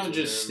what happens. You don't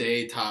just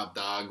stay top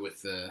dog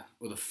with a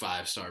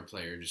 5-star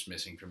player just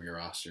missing from your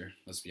roster.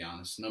 Let's be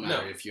honest. No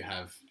matter if you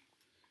have,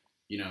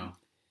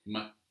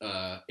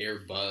 Air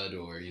Bud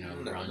or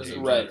LeBron James.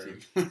 Right.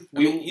 I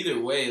mean, either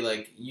way,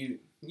 like you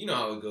know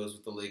how it goes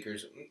with the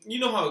Lakers. You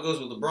know how it goes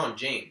with LeBron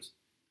James.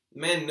 The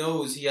man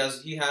knows he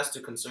has to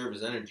conserve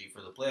his energy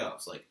for the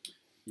playoffs. Like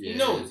he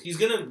knows he's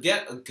gonna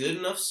get a good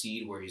enough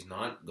seed where he's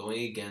not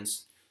going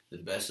against the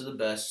best of the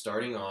best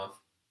starting off.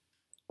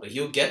 But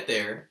he'll get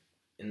there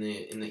in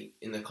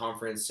the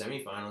conference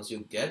semifinals. He'll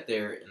get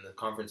there in the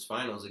conference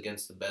finals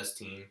against the best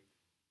team.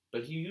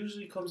 But he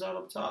usually comes out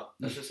up top.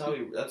 That's just how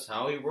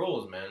he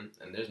rolls, man.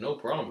 And there's no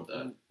problem with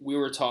that. We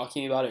were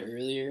talking about it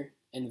earlier,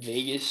 and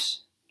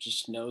Vegas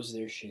just knows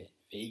their shit.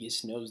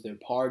 Vegas knows their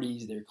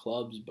parties, their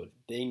clubs, but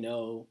they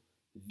know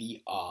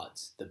the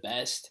odds, the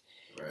best.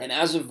 Right. And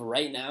as of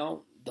right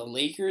now, the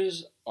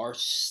Lakers are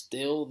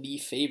still the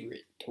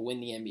favorite to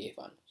win the NBA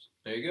Finals.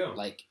 There you go.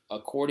 Like,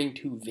 according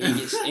to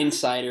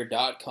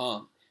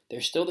VegasInsider.com,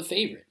 they're still the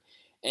favorite.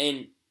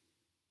 And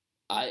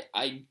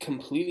I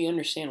completely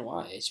understand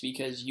why. It's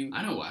because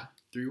I know why.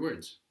 3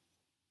 words.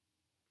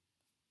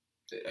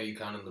 Are you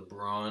counting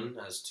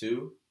LeBron as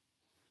 2?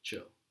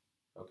 Chill.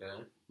 Okay.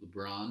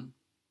 LeBron,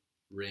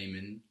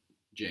 Raymond,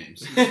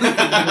 James.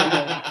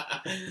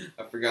 I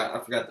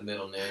forgot the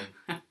middle name.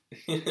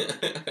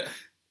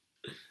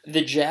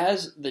 The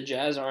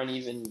Jazz aren't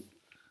even.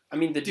 I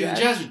mean, the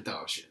Jazz are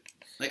dog shit.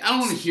 Like, I don't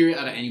want to hear it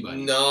out of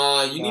anybody.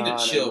 No, you need to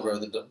chill, bro.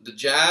 The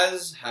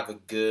Jazz have a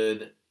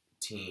good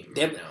team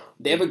right now.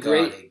 They have a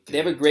great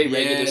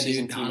regular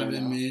season team.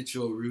 Donovan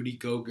Mitchell, Rudy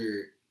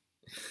Gobert.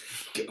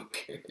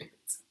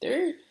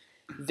 They're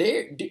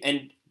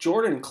and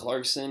Jordan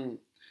Clarkson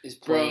is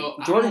playing. Bro,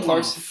 Jordan I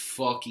Clarkson don't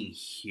fucking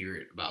hear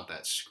it about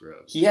that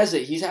scrub.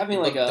 He's having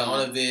like a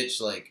Donovich,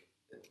 like,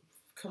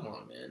 come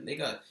on, man. They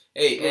got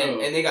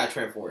and they got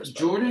Trent Forrest.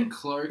 Jordan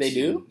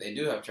Clarkson. They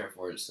do have Trent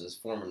Forrest as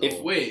former.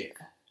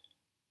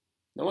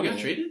 No one got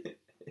traded.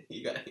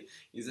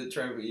 He's a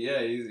Trent.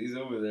 Yeah, he's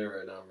over there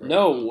right now, bro.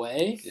 No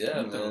way.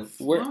 Yeah, What the man.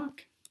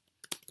 fuck?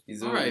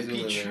 He's R.I.P.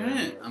 over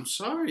Trent. there. I'm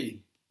sorry.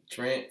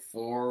 Trent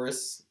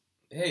Forrest.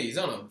 Hey, he's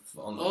on the.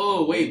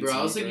 Oh wait, bro.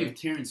 I was team, thinking of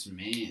Terrence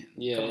Mann.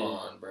 Yeah. Come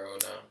on, bro.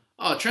 No.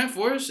 Oh, Trent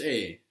Forrest.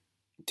 Hey,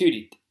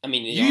 Dude, I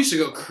mean, you used to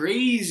go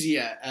crazy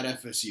at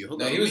FSU. Hold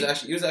No, on, he was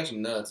actually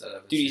nuts at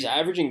FSU. dude, he's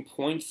averaging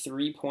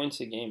 0.3 points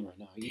a game right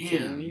now. Are you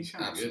kidding Damn, me? he's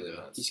kind of Absolutely good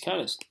though. nuts. He's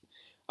kind of.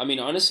 I mean,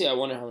 honestly, I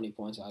wonder how many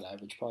points I'd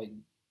average. Probably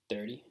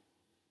 30.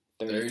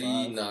 30,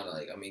 35. not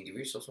like, I mean, give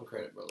yourself some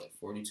credit, bro. Like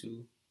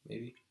 42,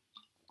 maybe.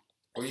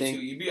 I 42,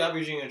 think- you'd be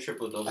averaging a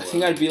triple-double. I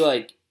think I'd be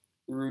like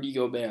Rudy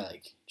Gobert,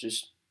 like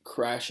just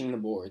crashing the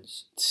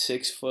boards,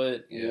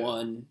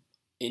 6'1"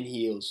 in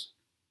heels,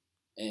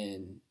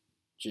 and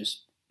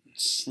just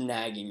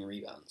snagging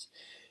rebounds.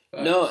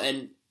 No,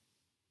 and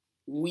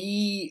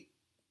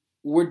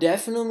we're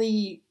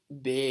definitely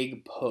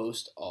big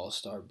post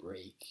All-Star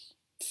break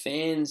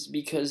fans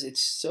because it's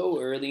so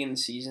early in the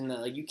season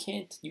that like you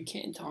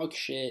can't talk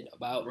shit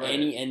about Right.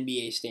 any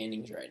NBA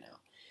standings right now.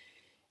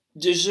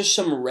 There's just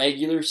some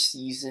regular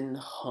season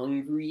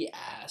hungry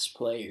ass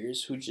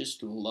players who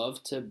just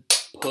love to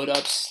put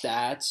up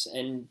stats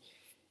and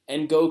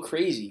go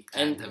crazy.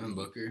 And And Devin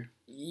Booker.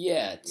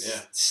 yeah,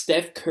 Yeah.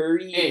 Steph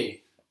Curry.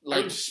 Hey, I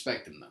like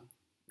respect him though.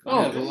 oh,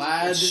 I'm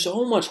glad.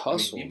 so much I mean,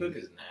 hustle. D-Book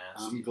is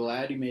nasty. I'm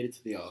glad he made it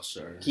to the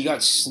All-Star. He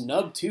got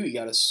snubbed too. He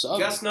got a sub.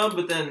 He got snubbed,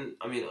 but then,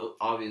 I mean,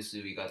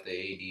 obviously we got the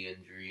AD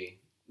injury.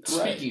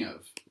 Right. Speaking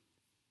of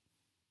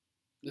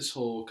this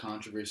whole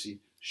controversy,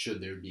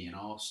 should there be an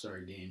All-Star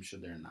game?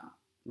 Should there not?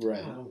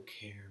 Right. I don't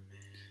care,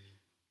 man.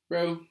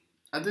 Bro,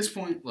 at this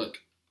point, look,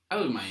 I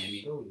live in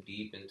Miami. So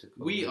deep into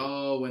COVID. We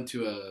all went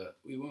to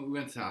we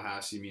went to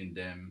Tallahassee, me and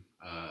Dem.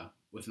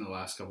 Within the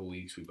last couple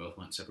weeks, we both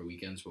went separate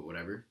weekends, but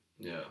whatever.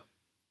 Yeah.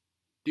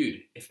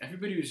 Dude, if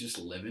everybody was just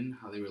living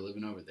how they were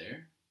living over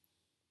there,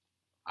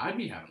 I'd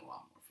be having a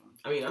lot more fun.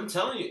 I mean, I'm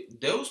telling you,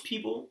 those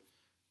people,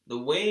 the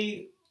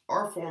way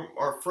our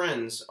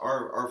friends,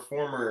 our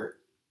former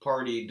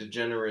party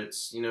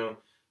degenerates, you know,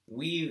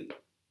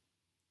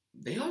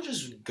 they all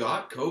just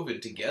got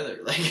COVID together,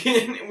 like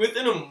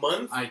within a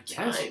month. I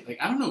guess. time. Like,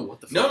 I don't know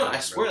what the fuck. No, happened, I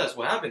swear bro. that's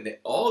what happened. They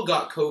all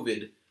got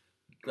COVID,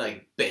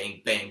 like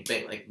bang, bang,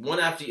 bang, like one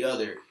after the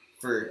other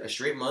for a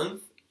straight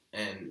month,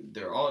 and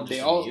they're all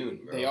just immune,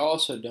 bro. They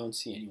also don't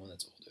see anyone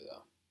that's older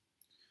though.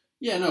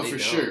 Yeah, no, They for don't.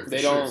 sure.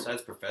 They Sure, don't-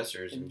 besides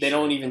professors. and They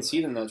don't shit, even but, see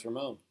like, them that's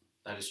remote.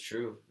 That is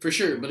true. For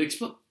sure, but it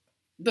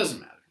doesn't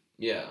matter.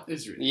 Yeah.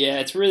 It's really Yeah,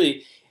 it's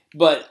really.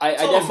 But I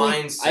It's all a definitely,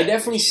 mindset I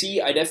definitely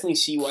issue.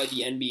 see why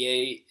the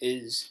NBA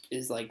is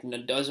like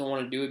doesn't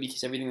want to do it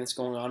because everything that's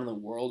going on in the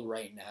world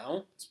right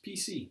now. It's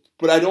PC.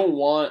 But I don't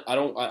want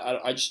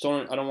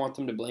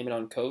them to blame it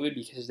on COVID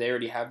because they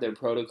already have their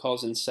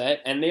protocols in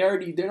set and they're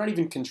not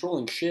even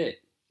controlling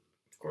shit.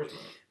 Of course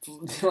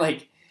not.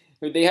 Like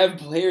they have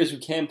players who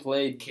can't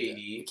play.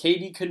 KD.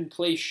 KD couldn't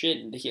play shit.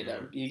 And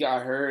he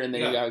got hurt and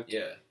then he got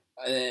Yeah.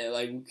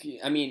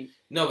 I mean.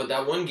 No, but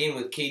that one game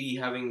with KD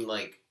having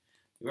like,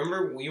 you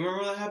remember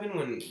what happened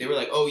when they were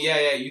like, oh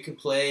yeah, you can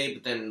play,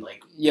 but then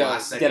like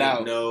last second, get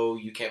out. no,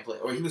 you can't play,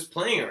 or he was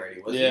playing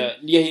already, wasn't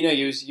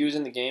he was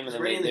in the game, and He was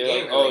then already in they the were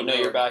game, like, "Oh like, no, no,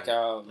 you're back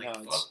out." he?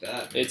 Like, No, fuck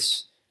that. Man.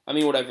 it's. I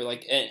mean, whatever.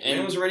 Like, Man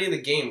and was already in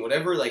the game.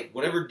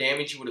 Whatever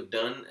damage he would have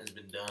done has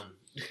been done.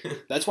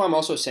 that's why I'm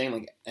also saying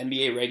like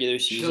NBA regular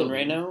season Chill,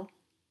 right man. now.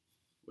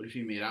 What if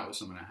you made out with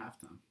someone at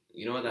halftime?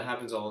 You know what? That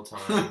happens all the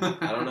time.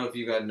 I don't know if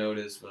you guys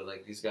noticed, but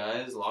like these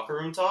guys, locker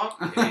room talk,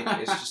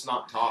 it's just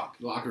not talk.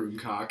 Locker room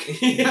cock.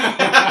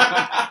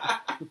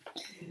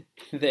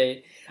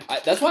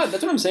 That's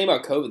what I'm saying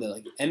about COVID. Though,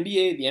 like the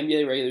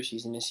NBA regular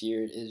season this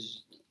year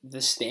is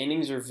the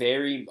standings are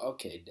very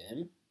okay.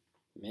 Damn,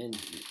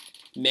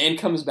 man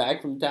comes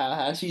back from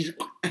Tallahassee.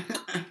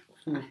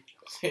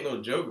 This ain't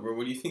no joke, bro.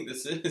 What do you think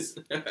this is?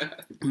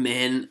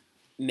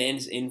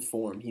 Man's in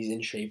form. He's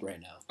in shape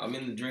right now. I'm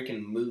in the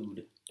drinking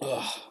mood.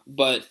 Ugh,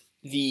 but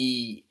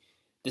the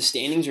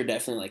standings are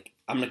definitely like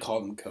I'm gonna call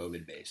them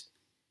COVID based.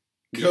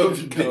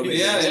 COVID.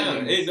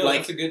 Yeah. Hey, no, Like,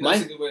 that's a good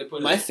way to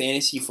put it. My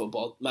fantasy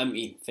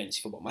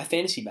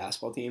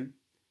basketball team.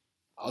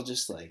 I'll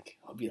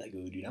be like,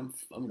 oh dude, I'm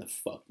gonna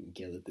fucking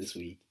kill it this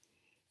week,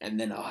 and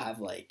then I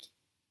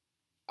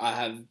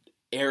have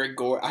Eric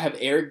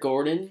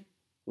Gordon,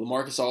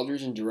 LaMarcus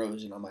Aldridge, and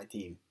DeRozan on my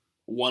team.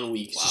 1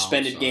 week Wow,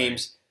 suspended sorry.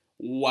 games.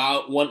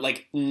 Wow,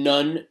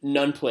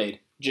 none played.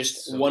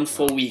 Just So one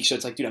full tough. week. So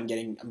it's like, dude, I'm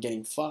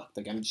getting fucked.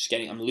 Like I'm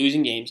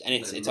losing games, and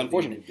it's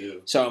unfortunate.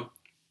 So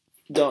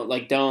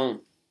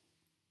don't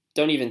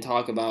even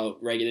talk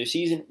about regular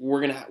season.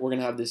 We're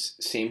gonna have this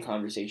same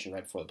conversation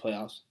right before the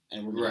playoffs,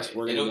 and we're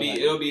gonna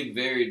It'll be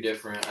very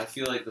different. I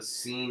feel like the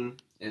scene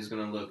is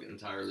gonna look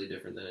entirely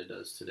different than it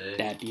does today.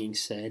 That being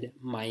said,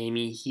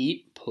 Miami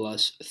Heat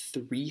plus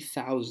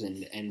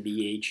 3,000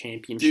 NBA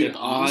championship Dude,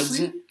 odds.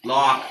 honestly,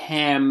 Lock. it's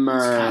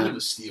Hammer. kind of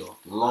a steal.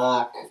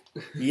 Lock.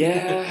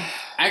 Yeah.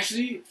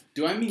 Actually,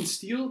 do I mean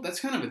steal? That's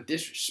kind of a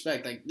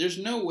disrespect. Like, there's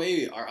no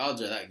way our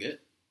odds are that good.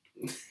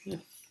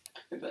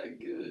 That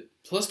good.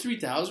 Plus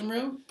 3,000,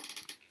 bro?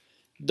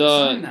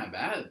 not even that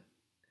bad.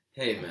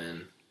 Hey,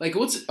 man. Like,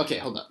 okay,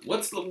 hold up.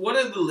 What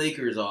are the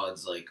Lakers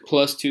odds like?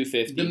 Plus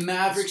 250. The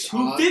Mavericks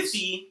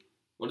 250.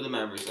 What are the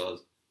Mavericks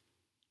odds?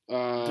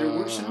 They're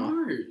worse than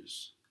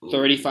ours.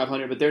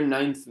 3,500, but they're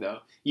ninth though.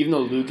 Even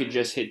though Luka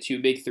just hit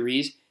 2 big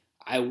threes,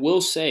 I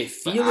will say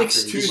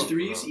Felix 2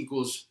 threes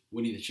equals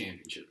winning the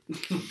championship.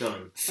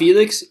 Done.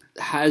 Felix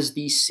has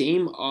the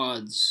same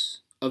odds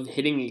of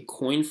hitting a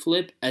coin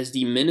flip as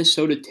the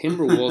Minnesota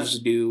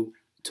Timberwolves do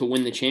to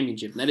win the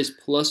championship. And that is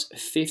plus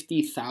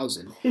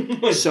 50,000.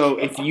 So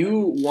if you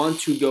want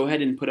to go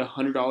ahead and put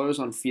 $100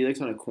 on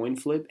Felix on a coin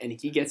flip and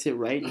he gets it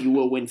right, you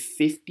will win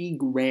 50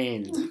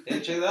 grand. Yeah,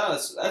 check that out.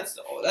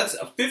 That's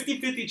a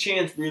 50-50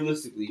 chance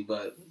realistically,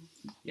 but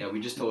yeah, we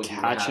just told you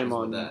what happens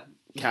with that.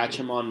 Catch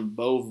him on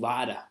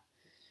Bovada.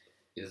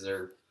 Is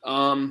there?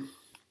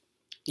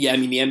 Yeah, I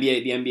mean the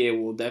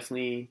NBA will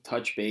definitely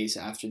touch base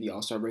after the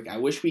All-Star break. I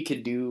wish we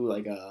could do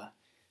like a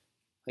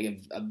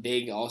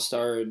big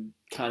All-Star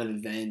kind of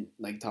event,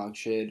 like talk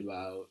shit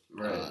about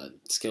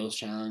skills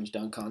challenge,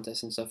 dunk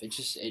contest and stuff.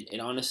 It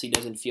honestly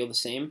doesn't feel the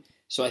same.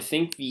 So I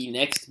think the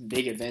next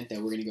big event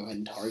that we're gonna go ahead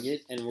and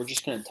target, and we're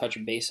just gonna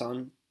touch base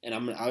on, and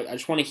I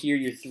just want to hear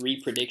your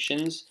 3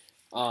 predictions.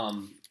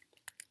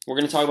 We're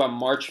gonna talk about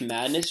March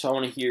Madness, so I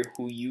want to hear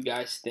who you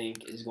guys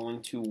think is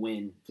going to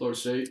win. Florida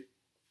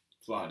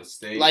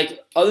State. Like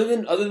other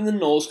than the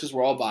Knowles, because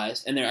we're all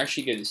biased, and they're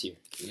actually good this year.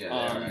 Yeah,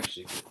 they're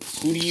actually good.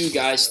 Who do you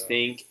guys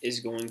think is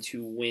going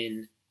to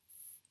win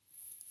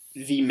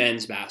the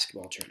men's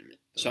basketball tournament?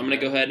 So I'm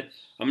gonna go ahead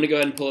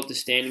and pull up the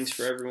standings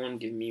for everyone.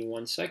 Give me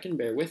 1 second.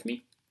 Bear with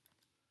me.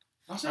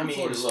 I mean,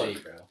 Florida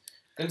State, bro.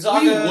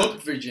 Gonzaga. We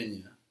whooped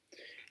Virginia.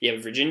 Yeah,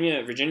 but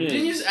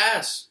Virginia's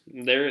ass.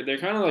 They're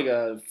kind of like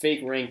a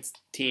fake ranked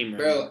team, right?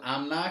 Bro,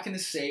 I'm not gonna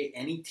say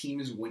any team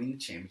is winning the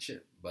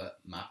championship, but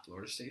my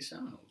Florida State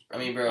Seminoles. I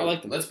mean, bro, I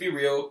like them. Let's be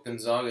real.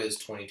 Gonzaga is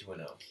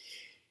 22-0.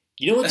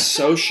 You know what's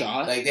so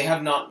shot? Like they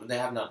have not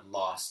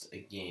lost a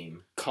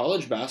game.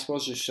 College basketball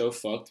is just so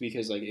fucked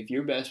because like if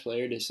your best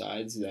player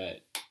decides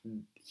that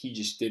he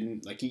just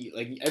didn't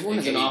everyone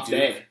has an off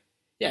day.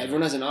 Yeah,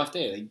 everyone has an off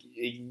day. Like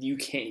you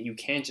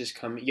can't just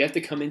come. You have to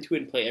come into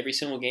it and play every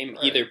single game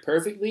either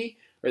perfectly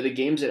or the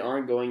games that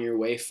aren't going your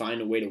way find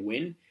a way to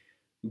win.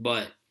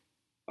 But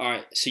all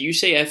right, so you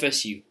say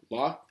FSU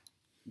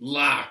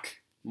lock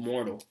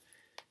mortal.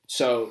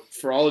 So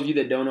for all of you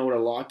that don't know what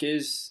a lock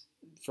is,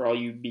 for all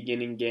you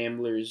beginning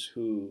gamblers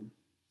who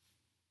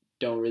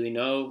don't really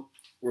know,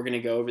 we're going to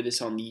go over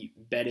this on the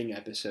betting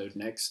episode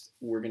next.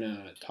 We're going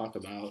to talk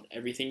about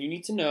everything you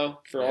need to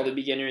know for all the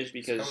beginners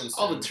because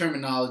all the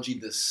terminology,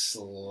 the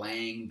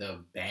slang,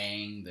 the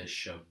bang, the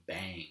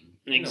shebang.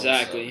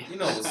 Exactly. You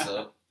know what's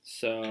up.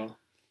 So,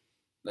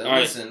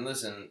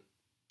 listen.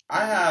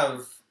 I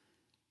have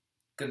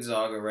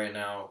Gonzaga right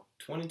now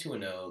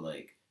 22-0.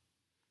 Like,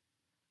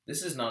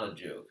 this is not a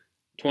joke.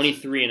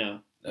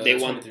 23-0. They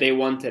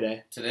won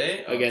today.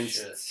 Today?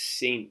 Against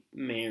St.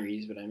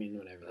 Mary's, but I mean,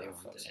 whatever. They won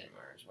today. St.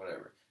 Mary's,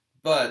 whatever.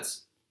 But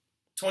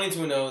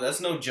 22-0, that's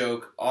no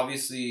joke.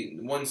 Obviously,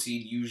 1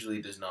 seed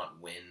usually does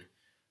not win.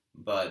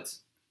 But,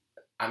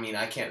 I mean,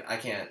 I can't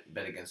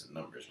bet against the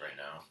numbers right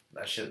now.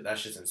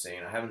 That's just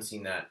insane. I haven't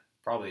seen that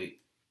probably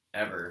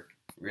ever,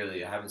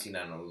 really. I haven't seen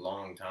that in a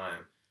long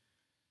time.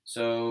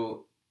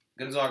 So,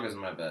 Gonzaga's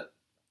my bet.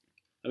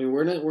 I mean,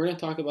 we're gonna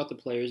talk about the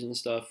players and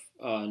stuff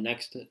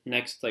next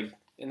like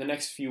in the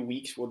next few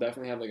weeks. We'll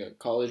definitely have like a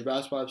college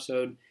basketball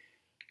episode.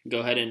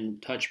 Go ahead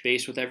and touch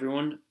base with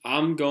everyone.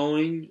 I'm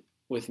going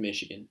with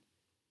Michigan.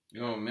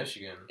 You're going with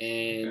Michigan,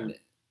 and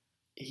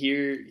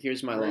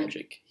here's my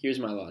logic. Here's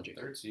my logic.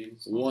 3rd seed.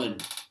 1,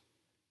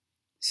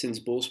 since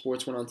Bull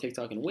Sports went on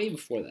TikTok, and way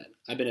before that,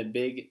 I've been a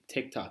big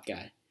TikTok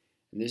guy.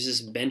 And there's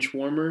this bench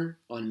warmer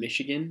on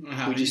Michigan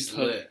who just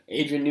put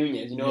Adrian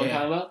Nunez. You know what I'm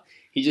talking about?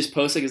 He just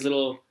posts like his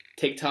little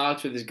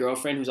TikToks with his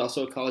girlfriend, who's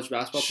also a college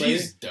basketball player.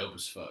 She's dope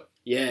as fuck.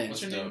 Yeah.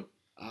 What's her name?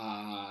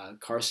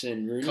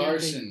 Carson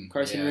Rooney.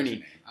 Carson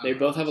Rooney. They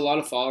both have a lot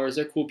of followers.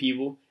 They're cool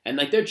people, and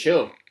like they're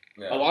chill.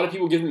 Yeah. A lot of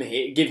people give him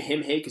hate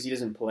because he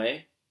doesn't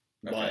play.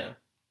 Okay. But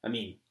I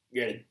mean,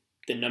 you're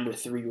the number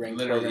 3 ranked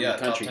program in the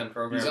country. Top 10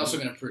 program. He's also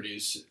going to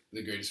produce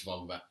the greatest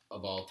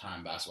of all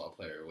time basketball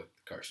player with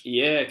Carson.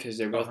 Yeah, because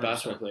they're both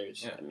basketball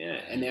players. Yeah,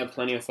 and they have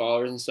plenty of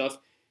followers and stuff.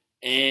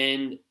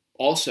 And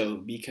also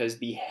because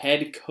the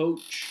head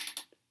coach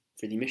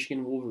for the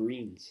Michigan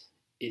Wolverines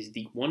is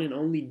the one and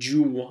only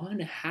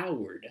Juwan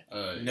Howard.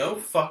 No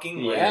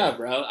fucking way. Yeah,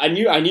 bro. I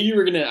knew you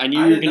were gonna.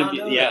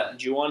 Yeah,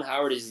 Juwan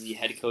Howard is the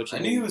head coach. I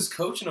knew he was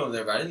coaching over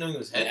there, but I didn't know he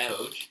was head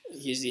coach.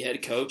 He's the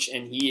head coach,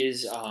 and he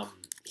is.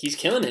 He's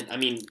killing it. I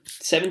mean,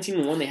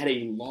 17-1. They had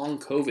a long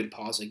COVID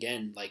pause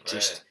again. Like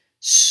just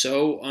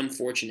so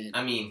unfortunate.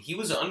 I mean, he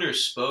was under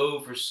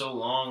Spo for so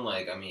long.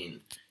 Like, I mean,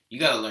 you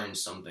gotta learn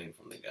something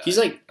from the guy. He's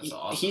like That's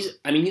awesome.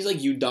 He's like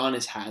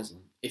Udonis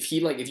Haslam. If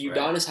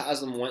Udonis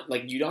Haslam went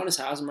Udonis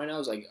Haslam right now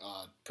is like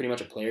pretty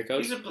much a player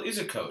coach. He's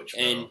a coach,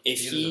 bro. And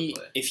if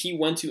he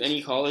went to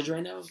any college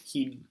right now,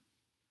 he'd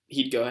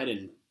go ahead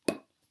and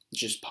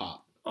just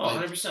pop. Oh,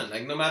 100%.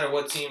 Like, no matter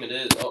what team it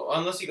is,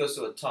 unless he goes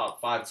to a top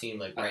 5 team,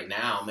 like, right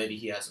now, maybe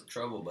he has some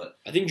trouble, but...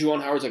 I think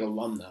Juwan Howard's, like, a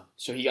alum, though.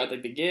 So he got,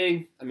 like, the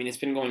gig. I mean, it's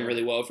been going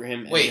really well for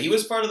him. Wait, he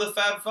was part of the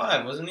Fab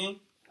Five, wasn't he?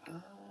 I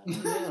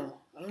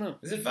don't know.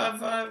 Is it Fab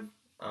Five?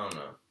 I don't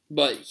know.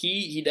 But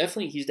he's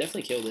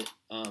definitely killed it.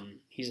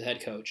 He's a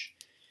head coach.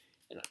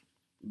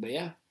 But,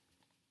 yeah.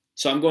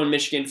 So I'm going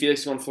Michigan.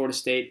 Felix is going Florida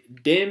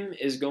State. Dim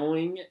is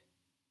going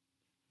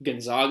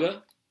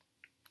Gonzaga.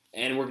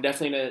 And we're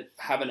definitely going to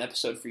have an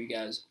episode for you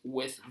guys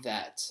with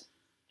that.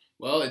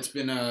 Well, it's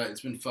been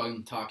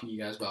fun talking to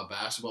you guys about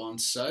basketball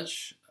and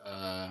such.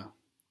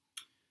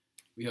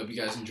 We hope you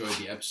guys enjoyed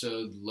the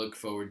episode. Look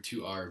forward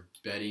to our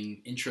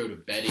intro to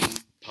betting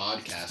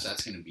podcast.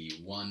 That's going to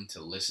be one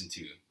to listen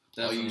to.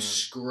 Definitely. All you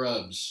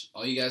scrubs,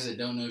 all you guys that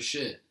don't know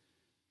shit.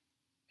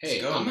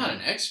 Hey, I'm not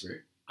an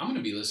expert. I'm going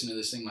to be listening to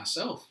this thing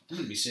myself. I'm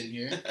going to be sitting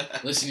here,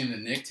 listening to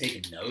Nick,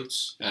 taking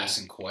notes,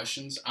 asking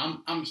questions.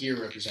 I'm here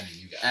representing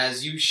you guys.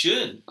 As you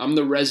should. I'm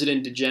the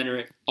resident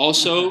degenerate.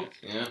 Also,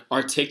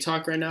 our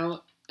TikTok right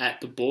now, at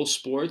the Bull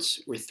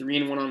Sports, we're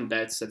 3-1 on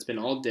bets. That's been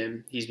all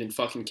Dim. He's been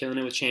fucking killing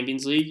it with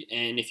Champions League.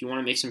 And if you want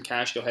to make some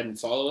cash, go ahead and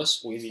follow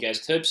us. We'll give you guys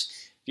tips.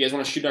 If you guys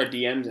want to shoot our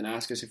DMs and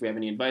ask us if we have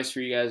any advice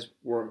for you guys,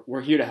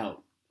 we're here to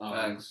help.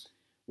 Thanks.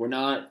 We're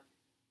not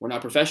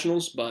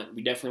professionals, but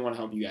we definitely want to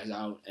help you guys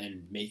out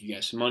and make you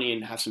guys some money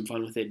and have some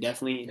fun with it.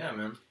 Definitely. Yeah,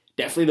 man.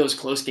 Definitely those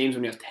close games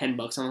when you have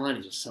 $10 on the line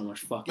is just so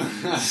much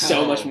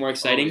so much more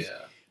exciting. Oh,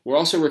 yeah. We're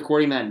also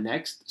recording that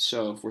next,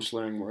 so if we're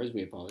slurring words,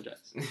 we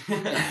apologize.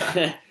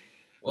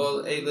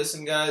 Well, hey,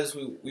 listen, guys,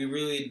 we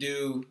really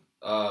do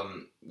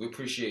we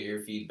appreciate your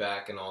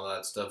feedback and all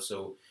that stuff.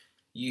 So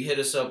you hit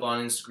us up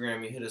on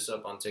Instagram, you hit us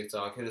up on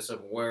TikTok, hit us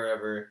up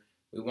wherever.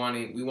 We want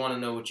to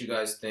know what you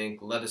guys think.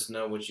 Let us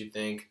know what you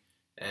think.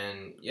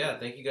 And yeah,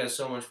 thank you guys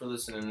so much for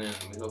listening in.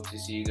 We hope to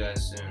see you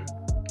guys soon.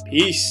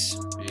 Peace.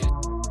 Peace.